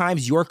 Remember those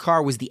times your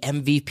car was the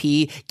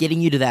MVP,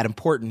 getting you to that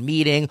important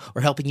meeting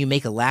or helping you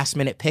make a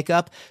last-minute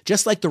pickup?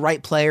 Just like the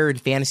right player in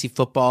fantasy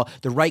football,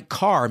 the right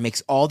car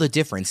makes all the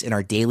difference in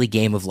our daily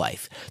game of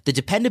life. The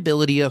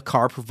dependability a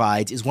car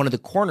provides is one of the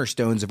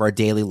cornerstones of our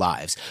daily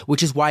lives,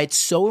 which is why it's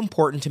so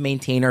important to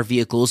maintain our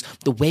vehicles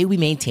the way we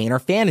maintain our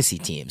fantasy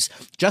teams.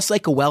 Just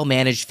like a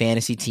well-managed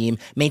fantasy team,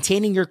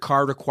 maintaining your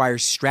car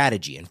requires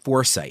strategy and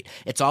foresight.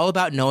 It's all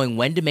about knowing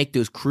when to make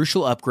those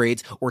crucial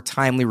upgrades or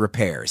timely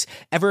repairs.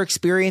 Ever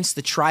experienced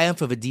the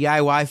triumph of a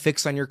DIY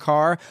fix on your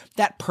car?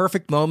 That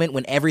perfect moment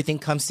when everything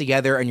comes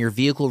together and your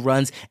vehicle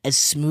runs as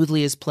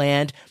smoothly as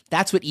planned?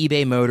 That's what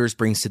eBay Motors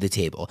brings to the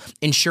table,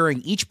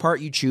 ensuring each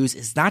part you choose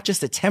is not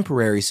just a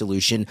temporary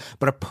solution,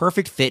 but a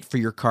perfect fit for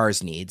your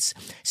car's needs.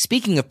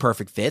 Speaking of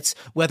perfect fits,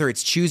 whether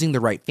it's choosing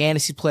the right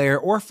fantasy player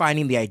or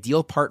finding the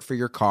ideal part for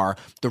your car,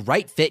 the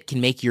right fit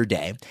can make your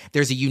day.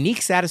 There's a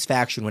unique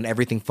satisfaction when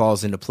everything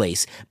falls into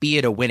place, be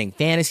it a winning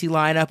fantasy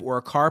lineup or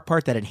a car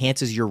part that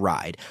enhances your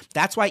ride.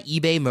 That's why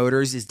eBay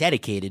Motors is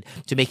dedicated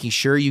to making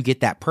sure you get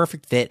that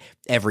perfect fit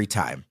every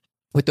time.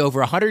 With over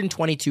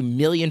 122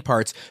 million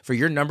parts for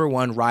your number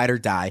one ride or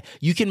die,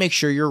 you can make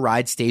sure your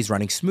ride stays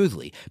running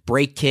smoothly.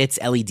 Brake kits,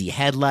 LED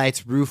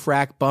headlights, roof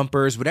rack,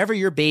 bumpers, whatever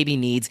your baby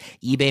needs,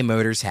 eBay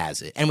Motors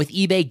has it. And with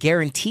eBay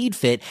Guaranteed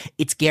Fit,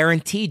 it's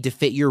guaranteed to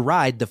fit your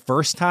ride the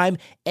first time,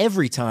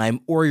 every time,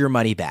 or your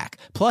money back.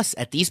 Plus,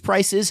 at these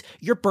prices,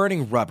 you're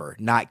burning rubber,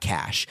 not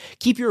cash.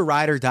 Keep your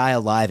ride or die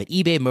alive at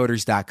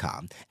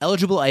ebaymotors.com.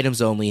 Eligible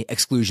items only.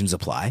 Exclusions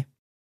apply.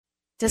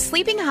 Does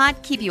sleeping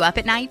hot keep you up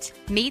at night?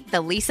 Meet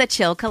the Leesa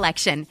Chill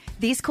Collection.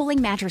 These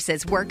cooling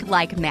mattresses work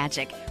like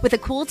magic with a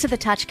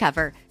cool-to-the-touch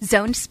cover,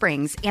 zoned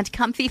springs, and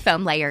comfy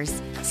foam layers.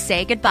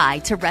 Say goodbye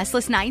to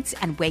restless nights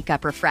and wake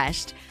up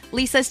refreshed.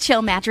 Leesa's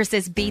Chill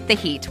mattresses beat the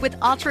heat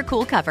with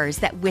ultra-cool covers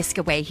that whisk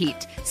away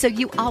heat, so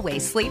you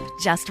always sleep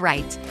just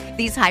right.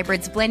 These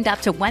hybrids blend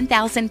up to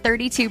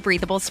 1,032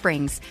 breathable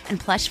springs and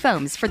plush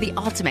foams for the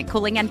ultimate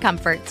cooling and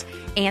comfort.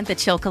 And the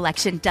Chill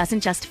Collection doesn't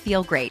just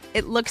feel great,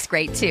 it looks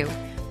great too,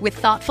 with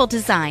thoughtful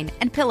design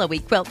and pillowy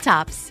quilt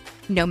tops.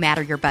 No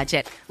matter your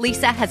budget,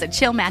 Leesa has a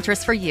Chill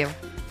mattress for you.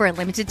 For a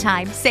limited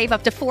time, save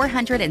up to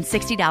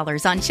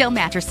 $460 on Chill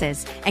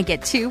mattresses and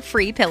get 2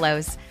 free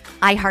pillows.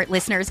 iHeart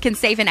listeners can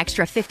save an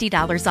extra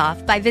 $50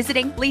 off by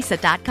visiting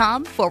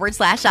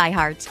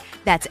leesa.com/iHeart.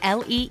 That's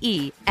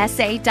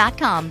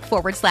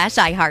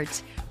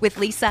LEESA.com/iHeart. With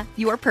Leesa,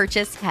 your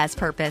purchase has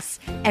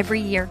purpose.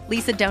 Every year,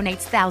 Leesa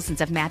donates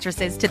thousands of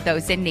mattresses to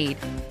those in need.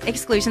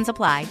 Exclusions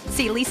apply.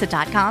 See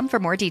leesa.com for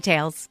more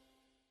details.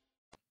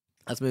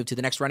 Let's move to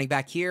the next running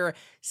back here,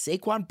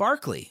 Saquon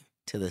Barkley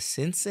to the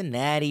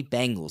Cincinnati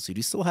Bengals, who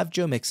do still have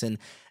Joe Mixon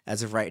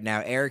as of right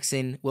now.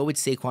 Erickson, what would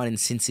Saquon and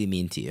Cincy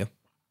mean to you?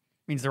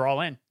 Means they're all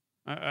in.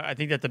 I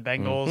think that the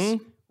Bengals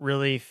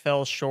really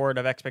fell short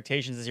of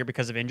expectations this year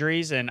because of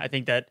injuries. And I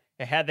think that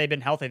had they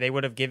been healthy, they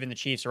would have given the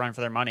Chiefs a run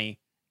for their money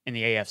in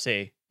the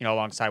AFC,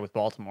 alongside with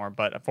Baltimore.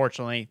 But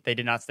unfortunately, they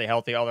did not stay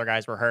healthy. All their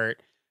guys were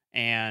hurt.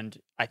 And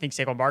I think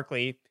Saquon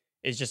Barkley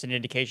is just an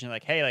indication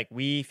like, hey, like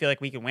we feel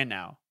like we can win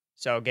now.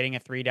 So getting a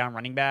 3-down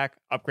running back,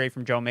 upgrade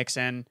from Joe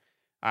Mixon,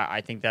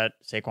 I think that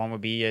Saquon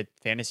would be a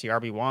fantasy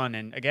RB1.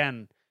 And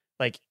again,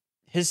 like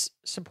his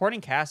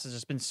supporting cast has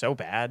just been so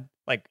bad.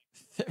 Like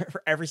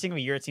for every single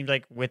year, it seems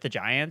like with the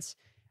Giants,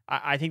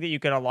 I think that you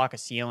could unlock a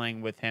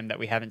ceiling with him that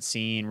we haven't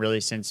seen really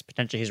since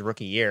potentially his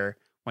rookie year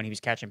when he was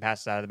catching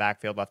passes out of the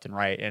backfield left and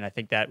right. And I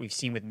think that we've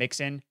seen with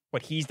Mixon,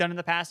 what he's done in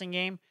the passing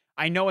game.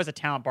 I know as a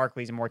talent,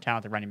 Barkley's a more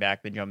talented running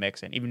back than Joe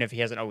Mixon, even if he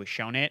hasn't always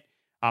shown it.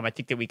 I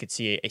think that we could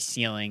see a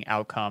ceiling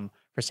outcome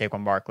for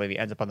Saquon Barkley if he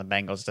ends up on the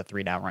Bengals as a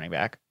 3-down running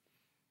back.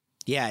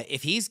 Yeah,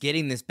 if he's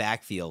getting this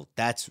backfield,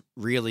 that's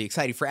really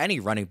exciting for any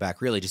running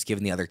back, really, just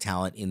given the other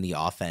talent in the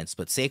offense.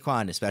 But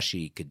Saquon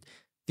especially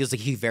feels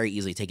like he could very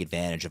easily take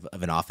advantage of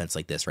an offense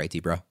like this, right,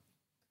 D-Bro?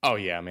 Oh,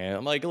 yeah,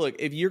 man. Like, look,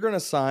 if you're going to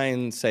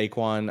sign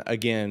Saquon,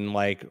 again,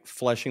 like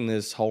fleshing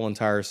this whole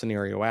entire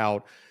scenario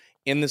out,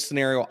 in this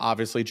scenario,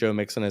 obviously Joe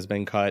Mixon has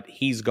been cut.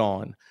 He's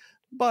gone.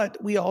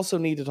 But we also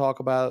need to talk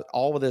about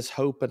all of this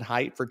hope and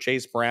hype for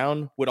Chase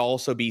Brown would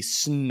also be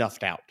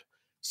snuffed out.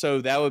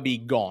 So that would be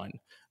gone.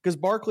 Because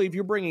Barkley, if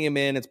you're bringing him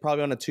in, it's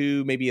probably on a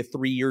 2, maybe a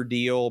 3-year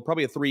deal,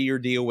 probably a 3-year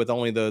deal with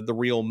only the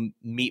real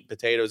meat and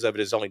potatoes of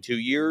it is only 2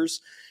 years.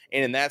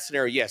 And in that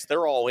scenario, yes,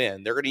 they're all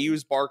in. They're going to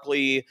use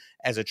Barkley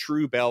as a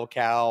true bell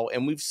cow.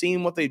 And we've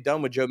seen what they've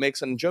done with Joe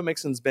Mixon. Joe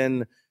Mixon's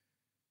been,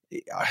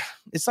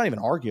 it's not even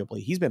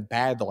arguably, he's been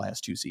bad the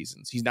last 2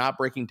 seasons. He's not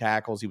breaking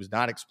tackles. He was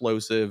not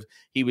explosive.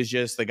 He was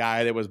just the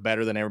guy that was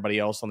better than everybody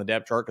else on the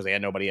depth chart because they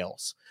had nobody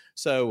else.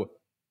 So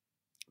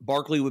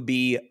Barkley would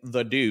be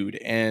the dude.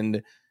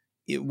 And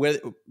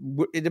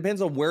it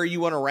depends on where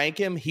you want to rank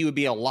him. He would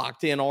be a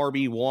locked-in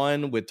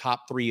RB1 with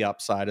top 3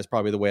 upside is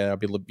probably the way I'd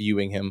be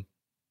viewing him.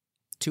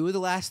 2 of the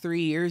last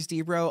 3 years,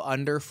 D-Bro,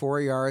 under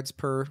 4 yards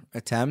per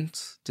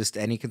attempt. Just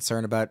any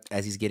concern about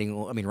as he's getting,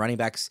 running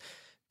backs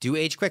do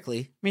age quickly.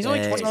 I mean, he's only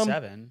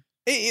 27.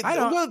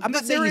 I'm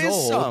not saying he's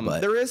old, but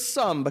there is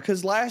some,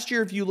 because last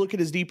year, if you look at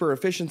his deeper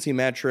efficiency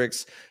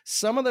metrics,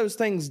 some of those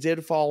things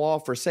did fall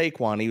off for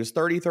Saquon. He was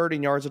 33rd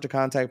in yards after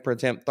contact per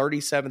attempt,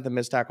 37th in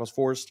missed tackles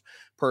forced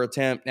per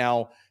attempt.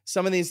 Now,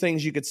 some of these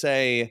things you could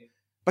say,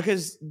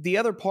 because the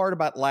other part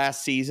about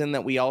last season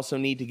that we also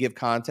need to give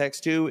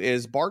context to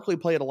is Barkley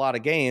played a lot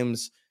of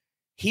games.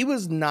 He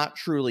was not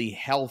truly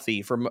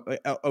healthy for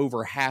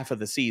over half of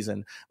the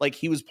season. Like,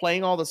 he was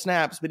playing all the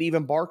snaps, but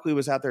even Barkley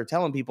was out there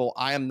telling people,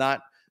 I am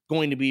not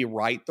going to be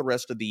right the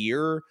rest of the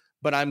year,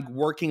 but I'm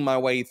working my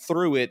way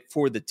through it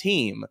for the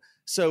team.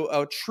 So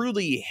a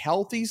truly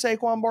healthy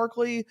Saquon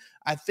Barkley,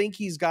 I think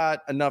he's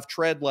got enough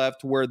tread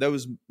left where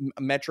those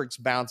metrics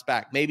bounce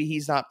back. Maybe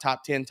he's not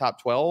top 10,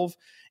 top 12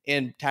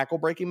 in tackle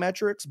breaking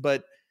metrics,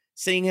 but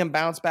seeing him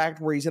bounce back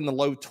where he's in the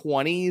low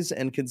 20s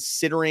and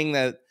considering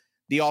that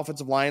the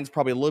offensive line's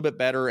probably a little bit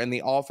better and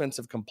the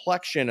offensive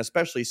complexion,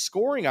 especially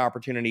scoring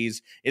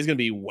opportunities, is going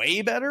to be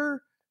way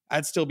better,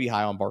 I'd still be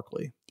high on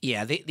Barkley.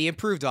 Yeah, the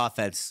improved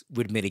offense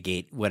would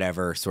mitigate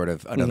whatever sort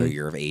of another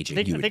year of aging.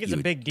 I think it's a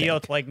big deal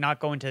to like not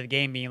go into the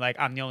game being like,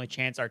 I'm the only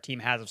chance our team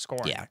has of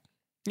scoring.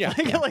 Yeah.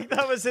 Like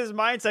that was his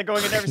mindset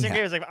going into every single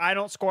game. It was like, if I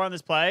don't score on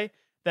this play,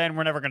 then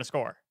we're never going to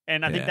score.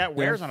 And I think that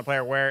wears on a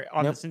player where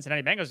on the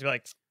Cincinnati Bengals, you're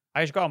like,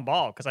 I just go out and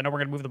ball because I know we're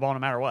going to move the ball no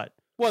matter what.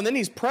 Well, and then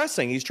he's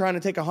pressing. He's trying to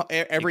take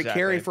every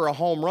carry for a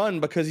home run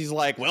because he's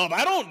like, well, if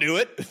I don't do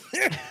it,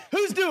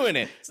 who's doing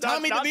it?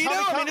 Tommy DeVito.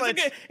 I mean,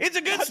 it's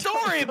a good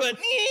story, but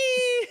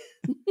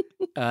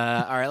all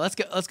right,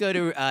 let's go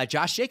to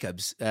Josh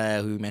Jacobs, who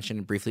we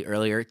mentioned briefly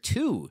earlier,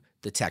 to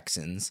the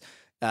Texans.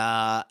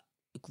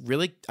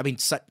 Really, I mean,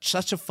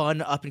 such a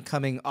fun up and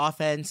coming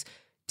offense.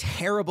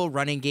 Terrible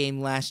running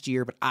game last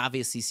year, but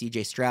obviously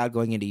CJ Stroud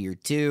going into year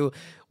 2.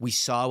 We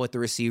saw what the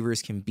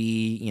receivers can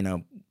be,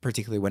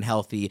 particularly when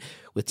healthy,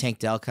 with Tank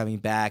Dell coming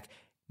back,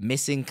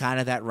 missing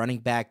kind of that running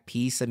back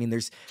piece. I mean,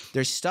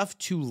 there's stuff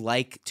to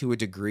like to a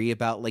degree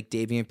about like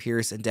Dameon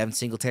Pierce and Devin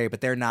Singletary,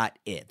 but they're not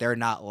it. They're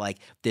not like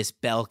this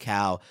bell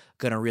cow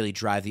going to really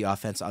drive the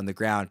offense on the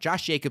ground.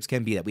 Josh Jacobs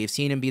can be that. We have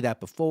seen him be that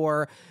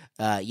before.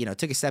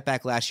 Took a step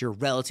back last year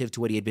relative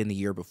to what he had been the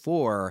year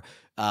before,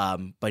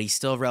 but he's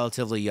still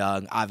relatively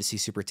young, obviously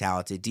super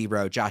talented.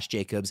 D-Bro, Josh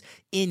Jacobs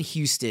in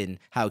Houston,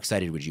 how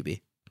excited would you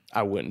be?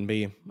 I wouldn't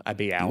be. I'd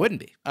be out. You wouldn't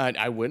be.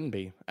 I wouldn't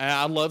be.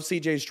 I love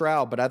CJ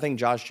Stroud, but I think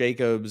Josh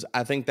Jacobs,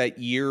 I think that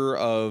year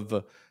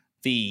of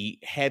the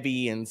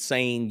heavy,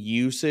 insane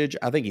usage,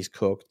 I think he's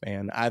cooked,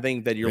 man. I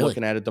think that you're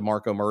looking at a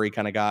DeMarco Murray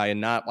kind of guy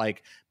and not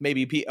like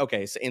maybe,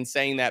 okay, so in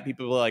saying that,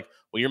 people are like,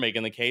 well, you're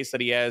making the case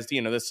that he has,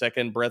 the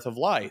second breath of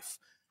life.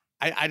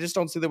 I just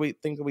don't see that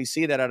we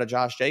see that out of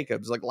Josh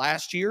Jacobs. Like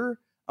last year,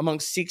 among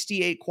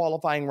 68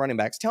 qualifying running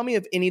backs, tell me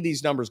if any of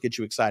these numbers get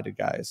you excited,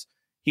 guys.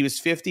 He was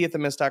 50th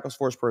in missed tackles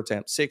forced per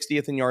attempt,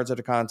 60th in yards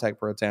after contact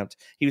per attempt.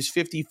 He was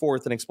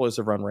 54th in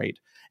explosive run rate.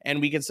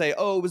 And we could say,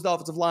 oh, it was the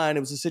offensive line.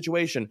 It was a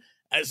situation.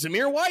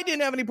 Zamir White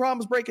didn't have any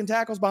problems breaking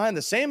tackles behind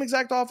the same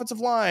exact offensive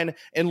line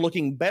and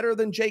looking better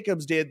than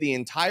Jacobs did the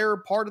entire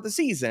part of the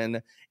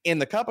season in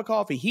the cup of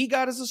coffee he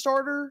got as a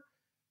starter.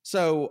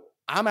 So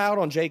I'm out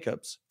on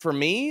Jacobs. For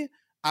me,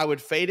 I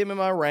would fade him in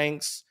my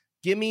ranks.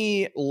 Give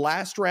me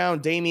last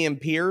round Dameon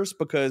Pierce,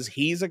 because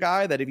he's a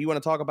guy that if you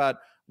want to talk about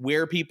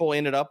where people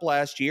ended up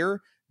last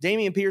year,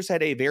 Dameon Pierce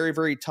had a very,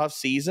 very tough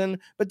season,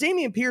 but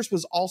Dameon Pierce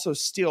was also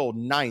still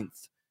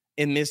 9th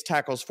in missed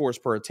tackles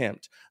forced per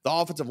attempt. The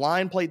offensive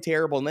line played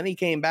terrible, and then he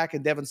came back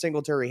and Devin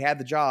Singletary had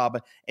the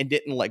job and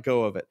didn't let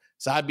go of it.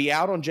 So I'd be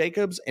out on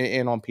Jacobs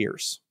and on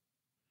Pierce.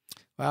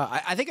 Well,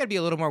 I think I'd be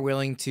a little more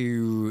willing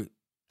to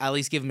at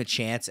least give him a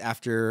chance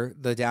after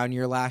the down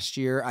year last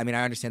year. I mean,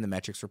 I understand the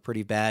metrics were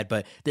pretty bad,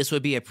 but this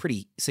would be a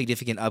pretty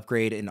significant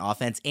upgrade in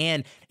offense.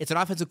 And it's an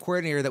offensive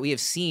coordinator that we have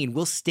seen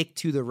will stick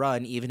to the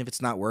run even if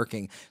it's not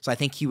working. So I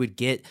think he would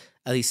get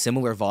at least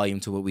similar volume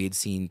to what we had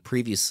seen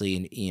previously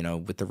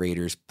in, with the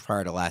Raiders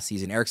prior to last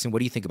season. Erickson,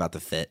 what do you think about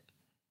the fit?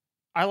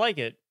 I like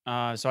it.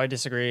 So I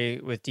disagree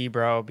with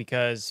D-Bro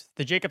because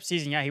the Jacobs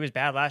season, yeah, he was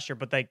bad last year,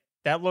 but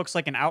that looks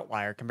like an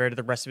outlier compared to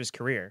the rest of his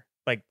career.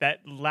 Like that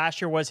last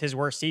year was his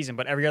worst season,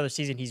 but every other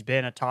season he's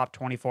been a top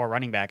 24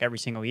 running back every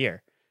single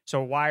year.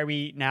 So why are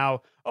we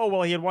now, oh,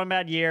 well, he had one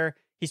bad year.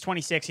 He's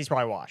 26. He's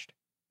probably washed.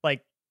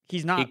 Like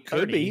he's not. He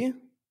could 30. be.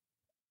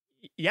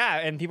 Yeah.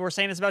 And people were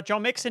saying this about Joe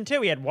Mixon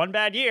too. He had one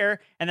bad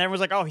year and then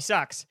was like, oh, he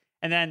sucks.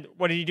 And then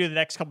what did he do the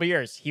next couple of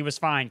years? He was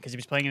fine because he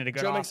was playing in a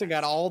good Joe Mixon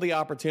got all the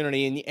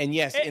opportunity. And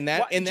yes, in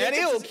that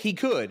ilk, he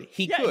could.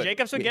 He could.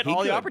 Jacobs would get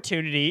all the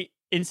opportunity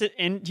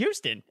in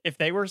Houston if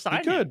they were signing.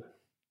 He could.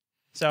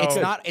 So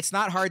it's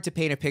not hard to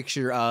paint a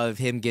picture of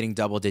him getting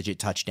double-digit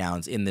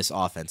touchdowns in this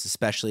offense,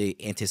 especially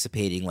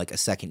anticipating like a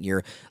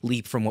second-year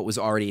leap from what was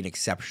already an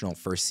exceptional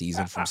first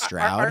season from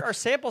Stroud. Our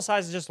sample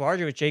size is just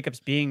larger with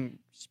Jacobs being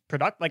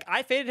productive. Like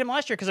I faded him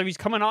last year because he was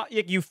coming off.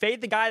 You fade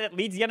the guy that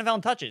leads the NFL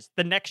in touches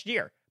the next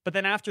year, but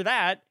then after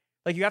that,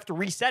 like you have to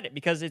reset it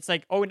because it's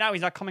like, oh, now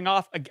he's not coming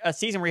off a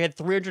season where he had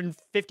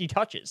 350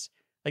 touches.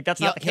 Like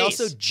that's not the case.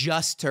 He also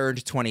just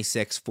turned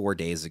 26 4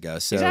 days ago,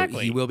 so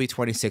he will be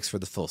 26 for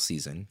the full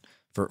season.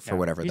 For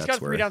whatever that's worth. He's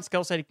got a 3-down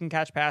skill set. He can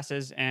catch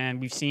passes, and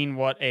we've seen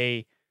what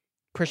a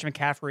Christian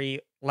McCaffrey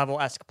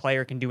level-esque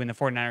player can do in the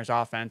 49ers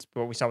offense,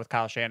 what we saw with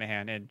Kyle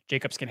Shanahan. And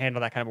Jacobs can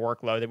handle that kind of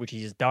workload, which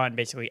he's done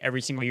basically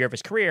every single year of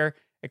his career,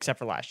 except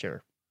for last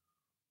year.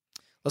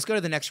 Let's go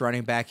to the next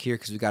running back here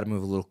because we've got to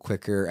move a little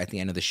quicker at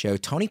the end of the show.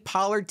 Tony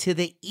Pollard to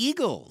the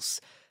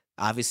Eagles.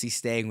 Obviously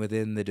staying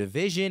within the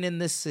division in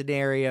this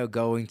scenario,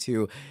 going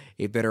to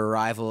a bitter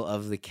rival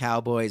of the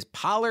Cowboys.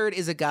 Pollard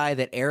is a guy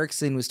that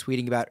Erickson was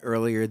tweeting about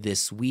earlier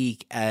this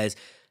week as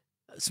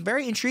some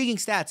very intriguing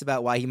stats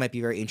about why he might be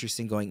very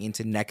interesting going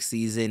into next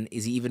season.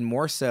 Is he even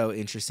more so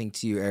interesting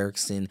to you,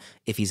 Erickson,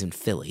 if he's in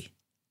Philly?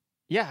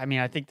 Yeah, I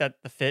mean, I think that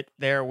the fit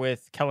there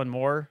with Kellen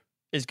Moore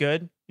is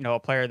good. You know, a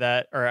player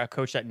that, or a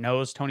coach that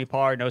knows Tony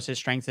Pollard, knows his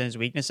strengths and his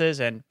weaknesses,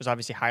 and was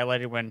obviously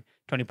highlighted when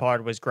Tony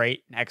Pollard was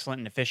great and excellent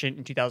and efficient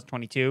in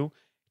 2022.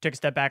 Took a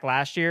step back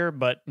last year,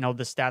 but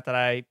the stat that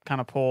I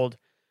kind of pulled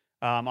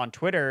on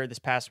Twitter this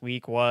past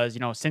week was,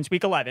 since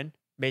week 11,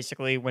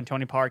 basically when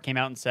Tony Pollard came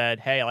out and said,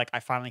 hey, like I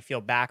finally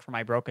feel back from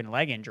my broken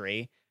leg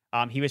injury,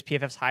 he was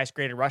PFF's highest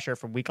graded rusher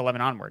from week 11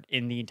 onward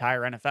in the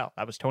entire NFL.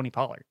 That was Tony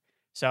Pollard.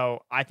 So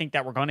I think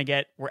that we're going to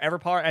get, wherever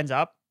Pollard ends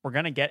up, we're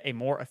going to get a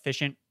more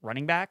efficient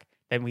running back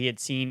than we had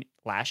seen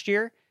last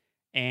year.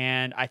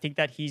 And I think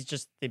that he's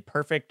just the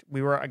perfect,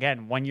 we were,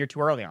 again, 1 year too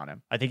early on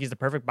him. I think he's the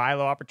perfect buy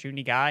low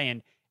opportunity guy,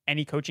 and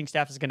any coaching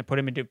staff is going to put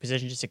him into a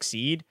position to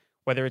succeed,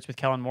 whether it's with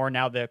Kellen Moore.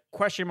 Now, the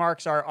question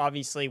marks are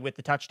obviously with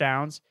the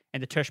touchdowns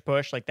and the tush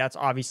push. Like, that's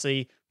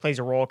obviously plays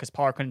a role because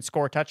Pollard couldn't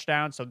score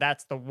touchdowns. So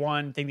that's the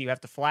one thing that you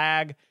have to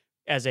flag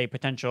as a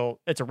potential,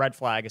 it's a red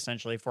flag,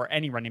 essentially, for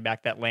any running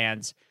back that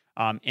lands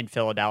in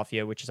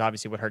Philadelphia, which is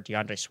obviously what hurt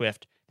DeAndre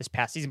Swift this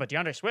past season. But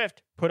DeAndre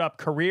Swift put up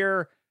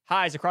career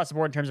highs across the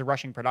board in terms of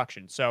rushing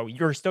production. So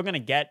you're still going to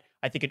get,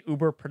 I think, an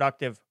uber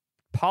productive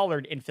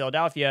Pollard in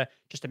Philadelphia,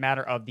 just a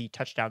matter of the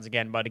touchdowns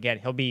again. But again,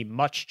 he'll be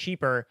much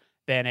cheaper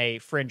than a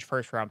fringe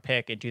first round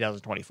pick in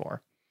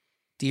 2024.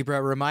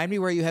 Debra, remind me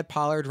where you had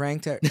Pollard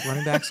ranked at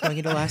running backs going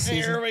into last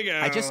season. Here we go.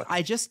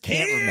 I just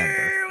can't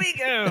remember. Here we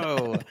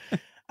go.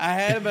 I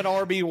had him at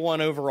RB1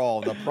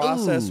 overall. The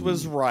process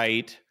was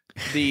right.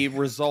 The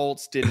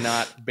results did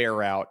not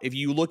bear out. If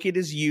you look at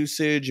his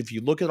usage, if you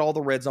look at all the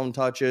red zone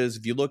touches,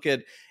 if you look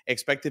at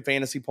expected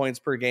fantasy points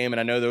per game, and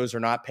I know those are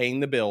not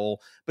paying the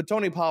bill, but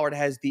Tony Pollard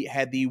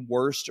had the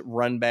worst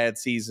run bad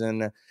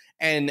season.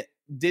 And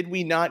did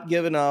we not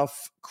give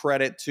enough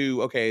credit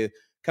to,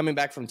 coming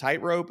back from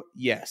tightrope?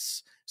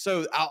 Yes.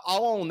 So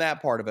I'll own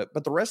that part of it.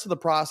 But the rest of the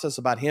process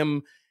about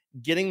him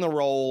getting the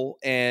role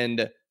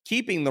and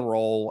keeping the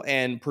role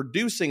and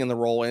producing in the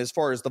role, and as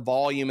far as the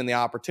volume and the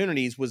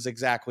opportunities, was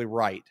exactly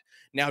right.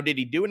 Now, did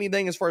he do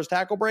anything as far as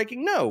tackle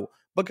breaking? No,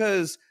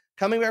 because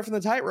coming back from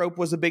the tightrope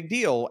was a big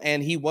deal,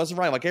 and he wasn't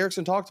right, like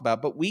Erickson talked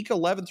about. But week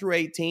 11 through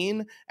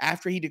 18,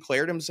 after he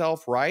declared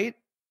himself right,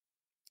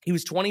 he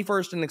was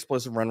 21st in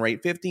explosive run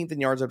rate, 15th in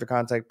yards after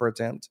contact per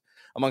attempt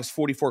amongst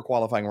 44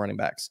 qualifying running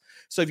backs.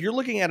 So if you're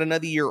looking at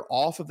another year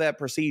off of that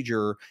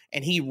procedure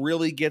and he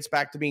really gets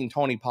back to being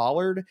Tony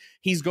Pollard,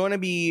 he's going to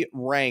be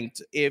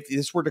ranked, if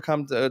this were to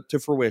come to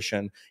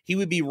fruition, he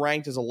would be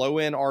ranked as a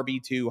low-end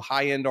RB2,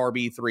 high-end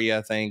RB3,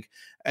 I think.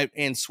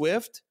 And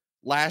Swift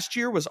last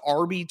year was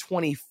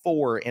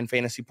RB24 in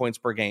fantasy points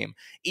per game.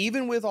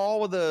 Even with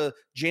all of the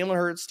Jalen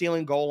Hurts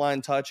stealing goal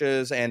line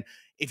touches, and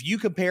if you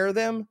compare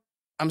them,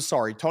 I'm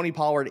sorry, Tony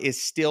Pollard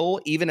is still,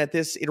 even at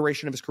this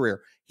iteration of his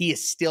career, he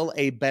is still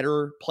a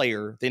better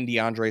player than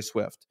DeAndre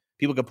Swift.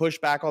 People can push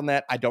back on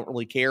that. I don't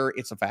really care.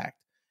 It's a fact.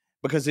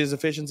 Because his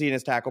efficiency and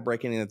his tackle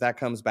breaking, and if that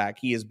comes back,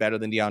 he is better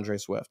than DeAndre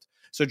Swift.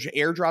 So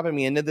airdropping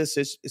me into this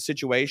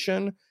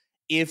situation,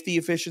 if the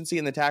efficiency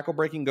and the tackle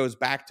breaking goes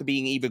back to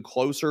being even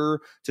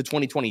closer to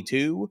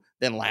 2022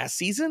 than last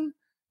season,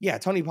 yeah,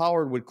 Tony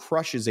Pollard would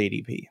crush his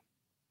ADP.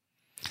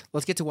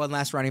 Let's get to one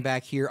last running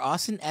back here.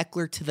 Austin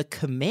Eckler to the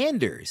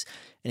Commanders.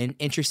 And an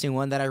interesting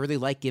one that I really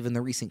like given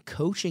the recent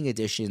coaching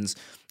additions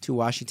to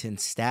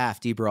Washington's staff.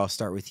 Debra, I'll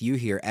start with you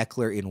here.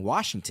 Eckler in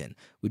Washington.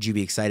 Would you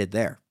be excited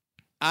there?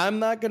 I'm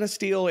not going to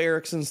steal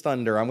Erickson's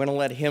thunder. I'm going to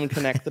let him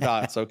connect the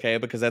dots, okay?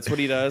 Because that's what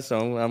he does, so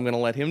I'm going to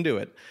let him do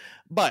it.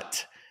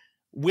 But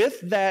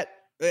with that,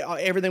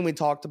 everything we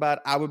talked about,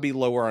 I would be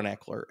lower on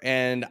Eckler,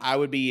 and I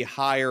would be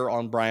higher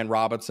on Brian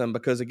Robinson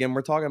because, again,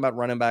 we're talking about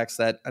running backs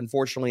that,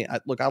 unfortunately,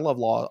 I love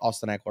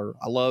Austin Eckler.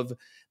 I love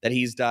that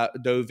he's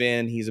dove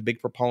in. He's a big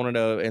proponent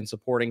of and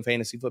supporting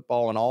fantasy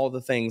football and all of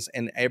the things,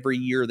 and every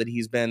year that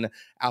he's been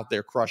out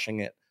there crushing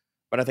it.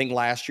 But I think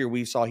last year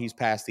we saw he's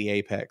past the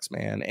apex,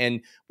 man.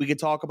 And we could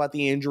talk about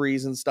the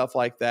injuries and stuff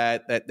like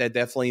that. That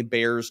definitely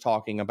bears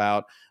talking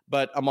about.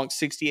 But amongst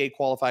 68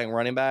 qualifying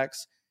running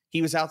backs,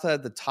 he was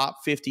outside the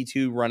top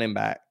 52 running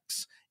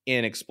backs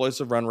in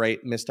explosive run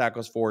rate, missed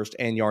tackles forced,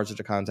 and yards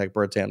after contact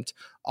per attempt.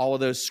 All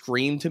of those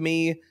scream to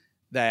me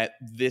that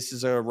this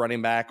is a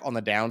running back on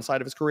the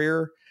downside of his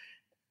career.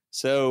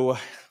 So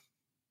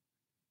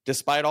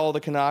despite all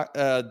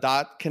the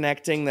dot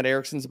connecting that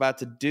Erickson's about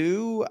to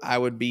do, I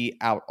would be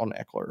out on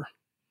Eckler.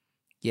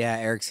 Yeah,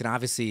 Erickson,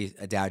 obviously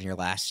a down year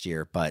last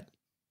year, but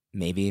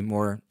maybe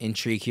more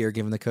intrigue here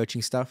given the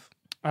coaching stuff.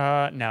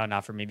 No,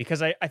 not for me,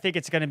 because I think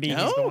it's going to be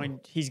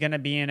he's going to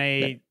be in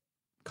a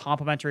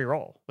complementary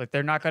role. Like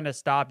they're not going to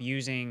stop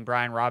using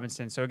Brian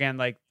Robinson. So again,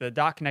 like the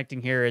dot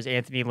connecting here is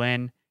Anthony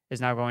Lynn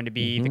is now going to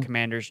be the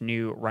Commanders'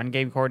 new run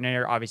game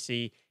coordinator.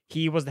 Obviously,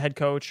 he was the head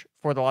coach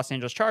for the Los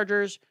Angeles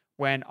Chargers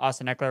when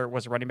Austin Eckler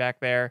was a running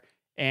back there.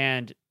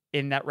 And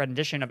in that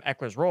rendition of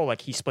Eckler's role, like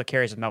he split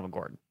carries with Melvin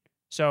Gordon.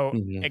 So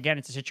again,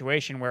 it's a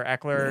situation where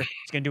Eckler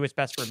is going to do what's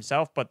best for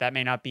himself, but that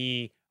may not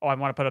be, I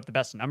want to put up the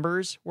best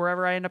numbers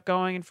wherever I end up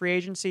going in free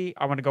agency.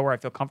 I want to go where I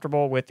feel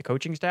comfortable with the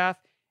coaching staff.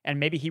 And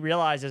maybe he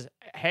realizes,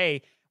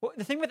 hey,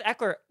 the thing with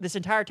Eckler this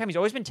entire time, he's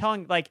always been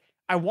telling, like,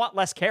 I want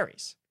less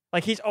carries.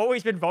 Like, he's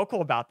always been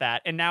vocal about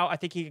that. And now I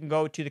think he can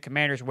go to the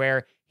Commanders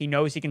where he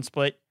knows he can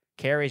split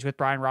carries with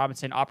Brian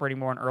Robinson operating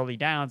more on early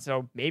downs.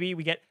 So maybe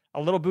we get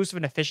a little boost of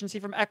an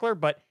efficiency from Eckler,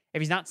 but if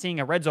he's not seeing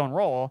a red zone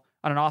role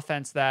on an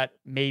offense that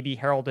may be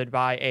heralded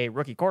by a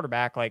rookie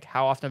quarterback, like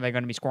how often are they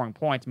going to be scoring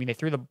points? I mean, they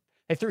threw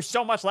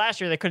so much last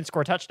year they couldn't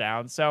score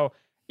touchdowns. So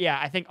yeah,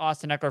 I think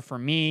Austin Eckler for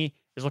me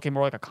is looking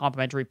more like a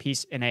complementary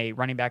piece in a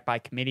running back by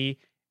committee,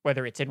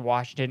 whether it's in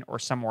Washington or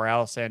somewhere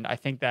else. And I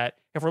think that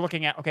if we're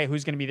looking at, okay,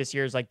 who's going to be this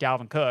year's like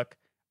Dalvin Cook,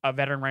 a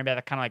veteran running back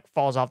that kind of like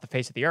falls off the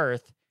face of the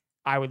earth,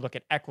 I would look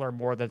at Eckler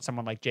more than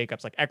someone like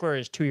Jacobs. Like Eckler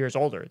is 2 years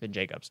older than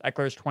Jacobs.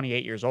 Eckler is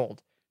 28 years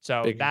old.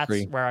 So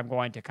that's where I'm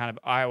going to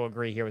I will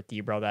agree here with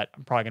Debro that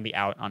I'm probably going to be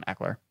out on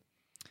Eckler.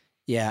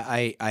 Yeah,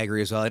 I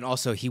agree as well. And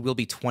also, he will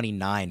be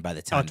 29 by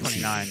the time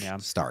 29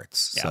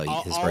 starts. Yeah. So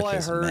all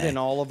I heard in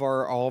all of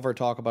our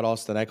talk about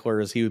Austin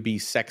Eckler is he would be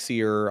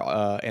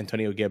sexier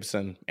Antonio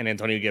Gibson, and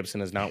Antonio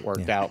Gibson has not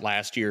worked out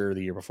last year or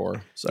the year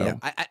before. So yeah,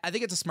 I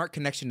think it's a smart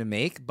connection to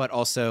make, but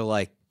also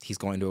like he's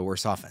going to a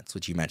worse offense,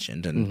 which you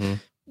mentioned,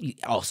 and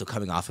also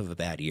coming off of a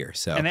bad year.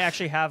 So and they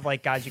actually have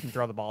like guys you can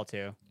throw the ball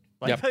to.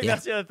 Like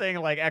that's the other thing.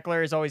 Like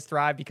Eckler has always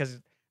thrived because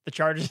the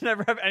Chargers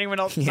never have anyone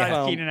else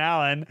besides Keenan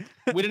Allen.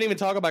 We didn't even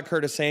talk about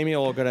Curtis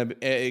Samuel.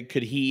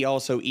 Could he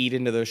also eat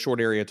into those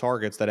short area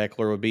targets that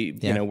Eckler would be?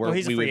 You know, where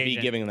we would be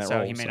giving him that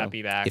role. He may not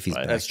be back. If he's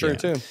back, that's true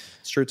too.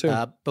 It's true too.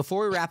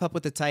 Before we wrap up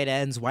with the tight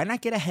ends, why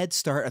not get a head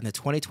start on the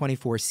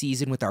 2024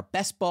 season with our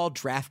Best Ball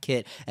Draft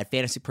Kit at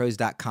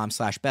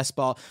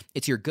fantasypros.com/bestball.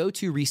 It's your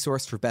go-to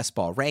resource for best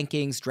ball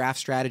rankings, draft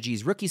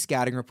strategies, rookie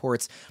scouting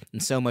reports,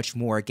 and so much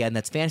more. Again,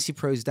 that's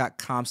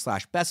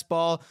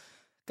fantasypros.com/bestball.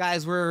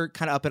 Guys, we're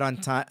kind of up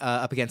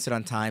against it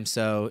on time,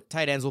 so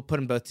tight ends, we'll put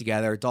them both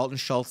together. Dalton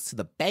Schultz to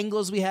the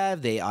Bengals we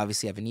have. They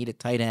obviously have a need at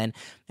tight end.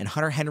 And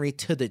Hunter Henry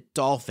to the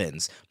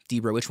Dolphins.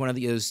 Debra, which one of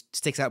those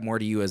sticks out more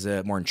to you as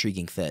a more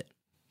intriguing fit?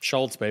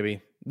 Schultz,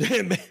 baby.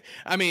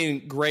 I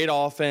mean, great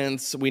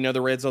offense. We know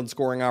the red zone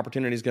scoring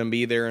opportunity is going to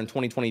be there in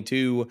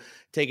 2022.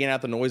 Taking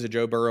out the noise of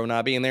Joe Burrow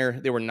not being there,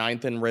 they were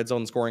 9th in red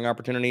zone scoring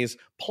opportunities.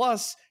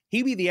 Plus,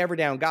 he'd be the every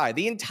down guy.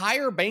 The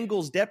entire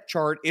Bengals depth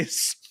chart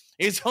is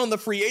on the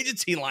free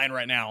agency line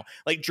right now.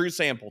 Like Drew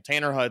Sample,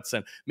 Tanner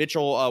Hudson,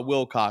 Mitchell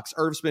Wilcox,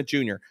 Irv Smith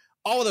Jr.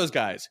 All of those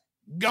guys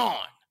gone.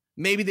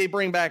 Maybe they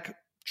bring back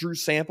Drew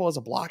Sample as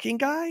a blocking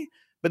guy,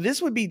 but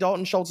this would be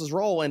Dalton Schultz's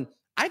role. And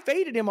I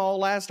faded him all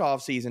last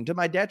offseason to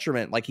my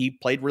detriment. Like, he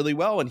played really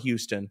well in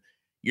Houston.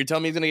 You're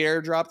telling me he's going to get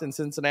airdropped in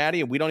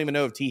Cincinnati and we don't even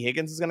know if T.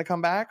 Higgins is going to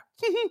come back?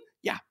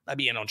 Yeah, I'd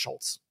be in on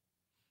Schultz.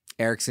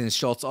 Erickson, is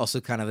Schultz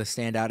also kind of the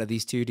standout of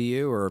these two to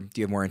you, or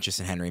do you have more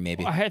interest in Henry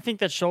maybe? I think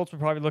that Schultz, we're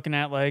probably looking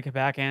at like a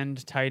back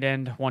end, tight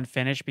end, one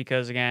finish,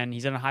 because again,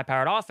 he's in a high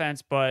powered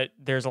offense, but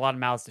there's a lot of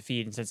mouths to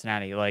feed in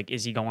Cincinnati. Like,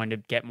 is he going to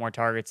get more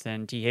targets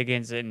than T.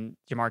 Higgins and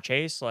Jamar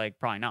Chase? Like,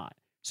 probably not.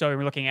 So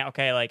we're looking at,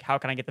 okay, like, how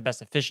can I get the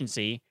best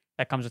efficiency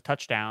that comes with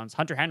touchdowns?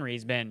 Hunter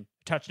Henry's been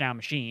a touchdown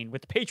machine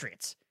with the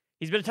Patriots.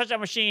 He's been a touchdown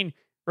machine,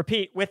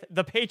 repeat, with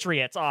the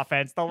Patriots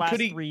offense the last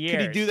 3 years.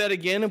 Could he do that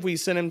again if we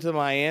sent him to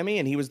Miami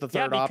and he was the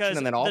third option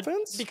and then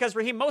offense? Because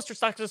Raheem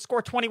Mostert's not going to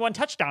score 21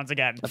 touchdowns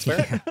again. That's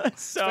fair.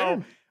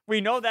 So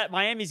we know that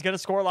Miami's going to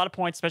score a lot of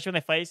points, especially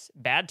when they face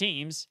bad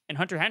teams. And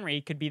Hunter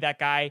Henry could be that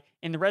guy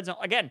in the red zone.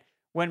 Again,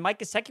 when Mike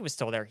Gesicki was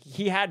still there,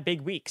 he had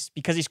big weeks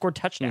because he scored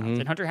touchdowns.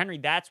 Mm-hmm. And Hunter Henry,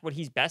 that's what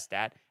he's best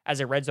at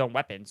as a red zone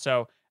weapon.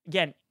 So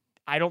again,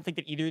 I don't think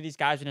that either of these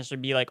guys would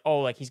necessarily be like, oh,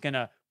 like he's going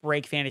to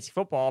break fantasy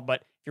football.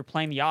 But if you're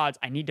playing the odds,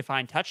 I need to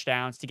find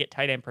touchdowns to get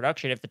tight end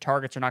production if the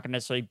targets are not going to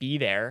necessarily be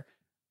there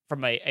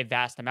from a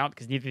vast amount,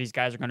 because neither of these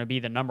guys are going to be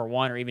the number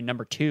one or even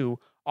number two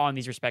on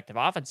these respective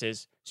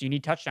offenses. So you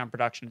need touchdown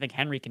production. I think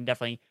Henry can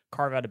definitely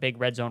carve out a big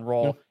red zone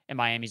role in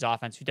Miami's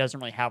offense, who doesn't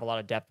really have a lot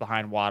of depth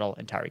behind Waddle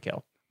and Tyreek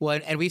Hill. Well,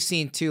 and we've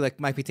seen too, like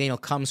Mike McDaniel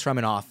comes from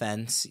an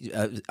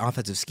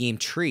offensive scheme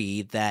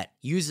tree that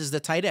uses the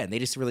tight end. They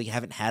just really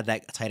haven't had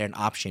that tight end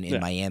option in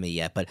Miami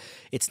yet, but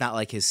it's not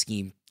like his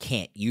scheme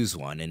can't use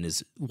one and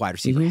is wide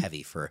receiver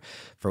heavy for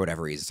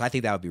whatever reason. So I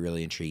think that would be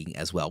really intriguing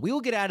as well. We will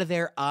get out of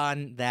there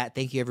on that.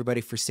 Thank you everybody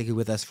for sticking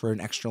with us for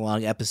an extra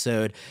long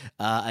episode.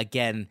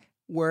 Again,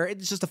 where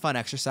it's just a fun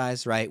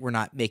exercise, right? We're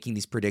not making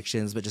these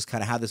predictions, but just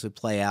kind of how this would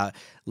play out,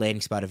 landing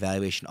spot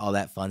evaluation, all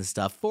that fun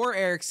stuff. For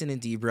Erickson and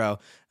Debro,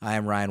 I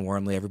am Ryan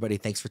Wormley. Everybody,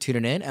 thanks for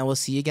tuning in, and we'll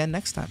see you again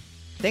next time.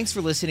 Thanks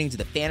for listening to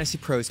the Fantasy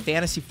Pros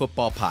Fantasy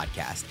Football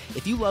Podcast.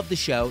 If you love the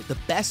show, the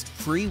best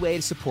free way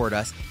to support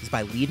us is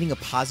by leaving a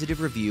positive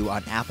review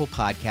on Apple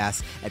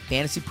Podcasts at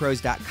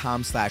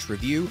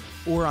fantasypros.com/review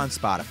or on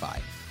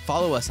Spotify.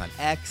 Follow us on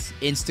X,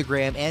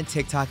 Instagram, and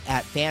TikTok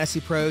at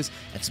Fantasy Pros,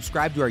 and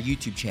subscribe to our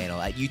YouTube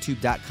channel at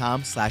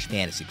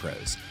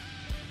youtube.com/fantasypros.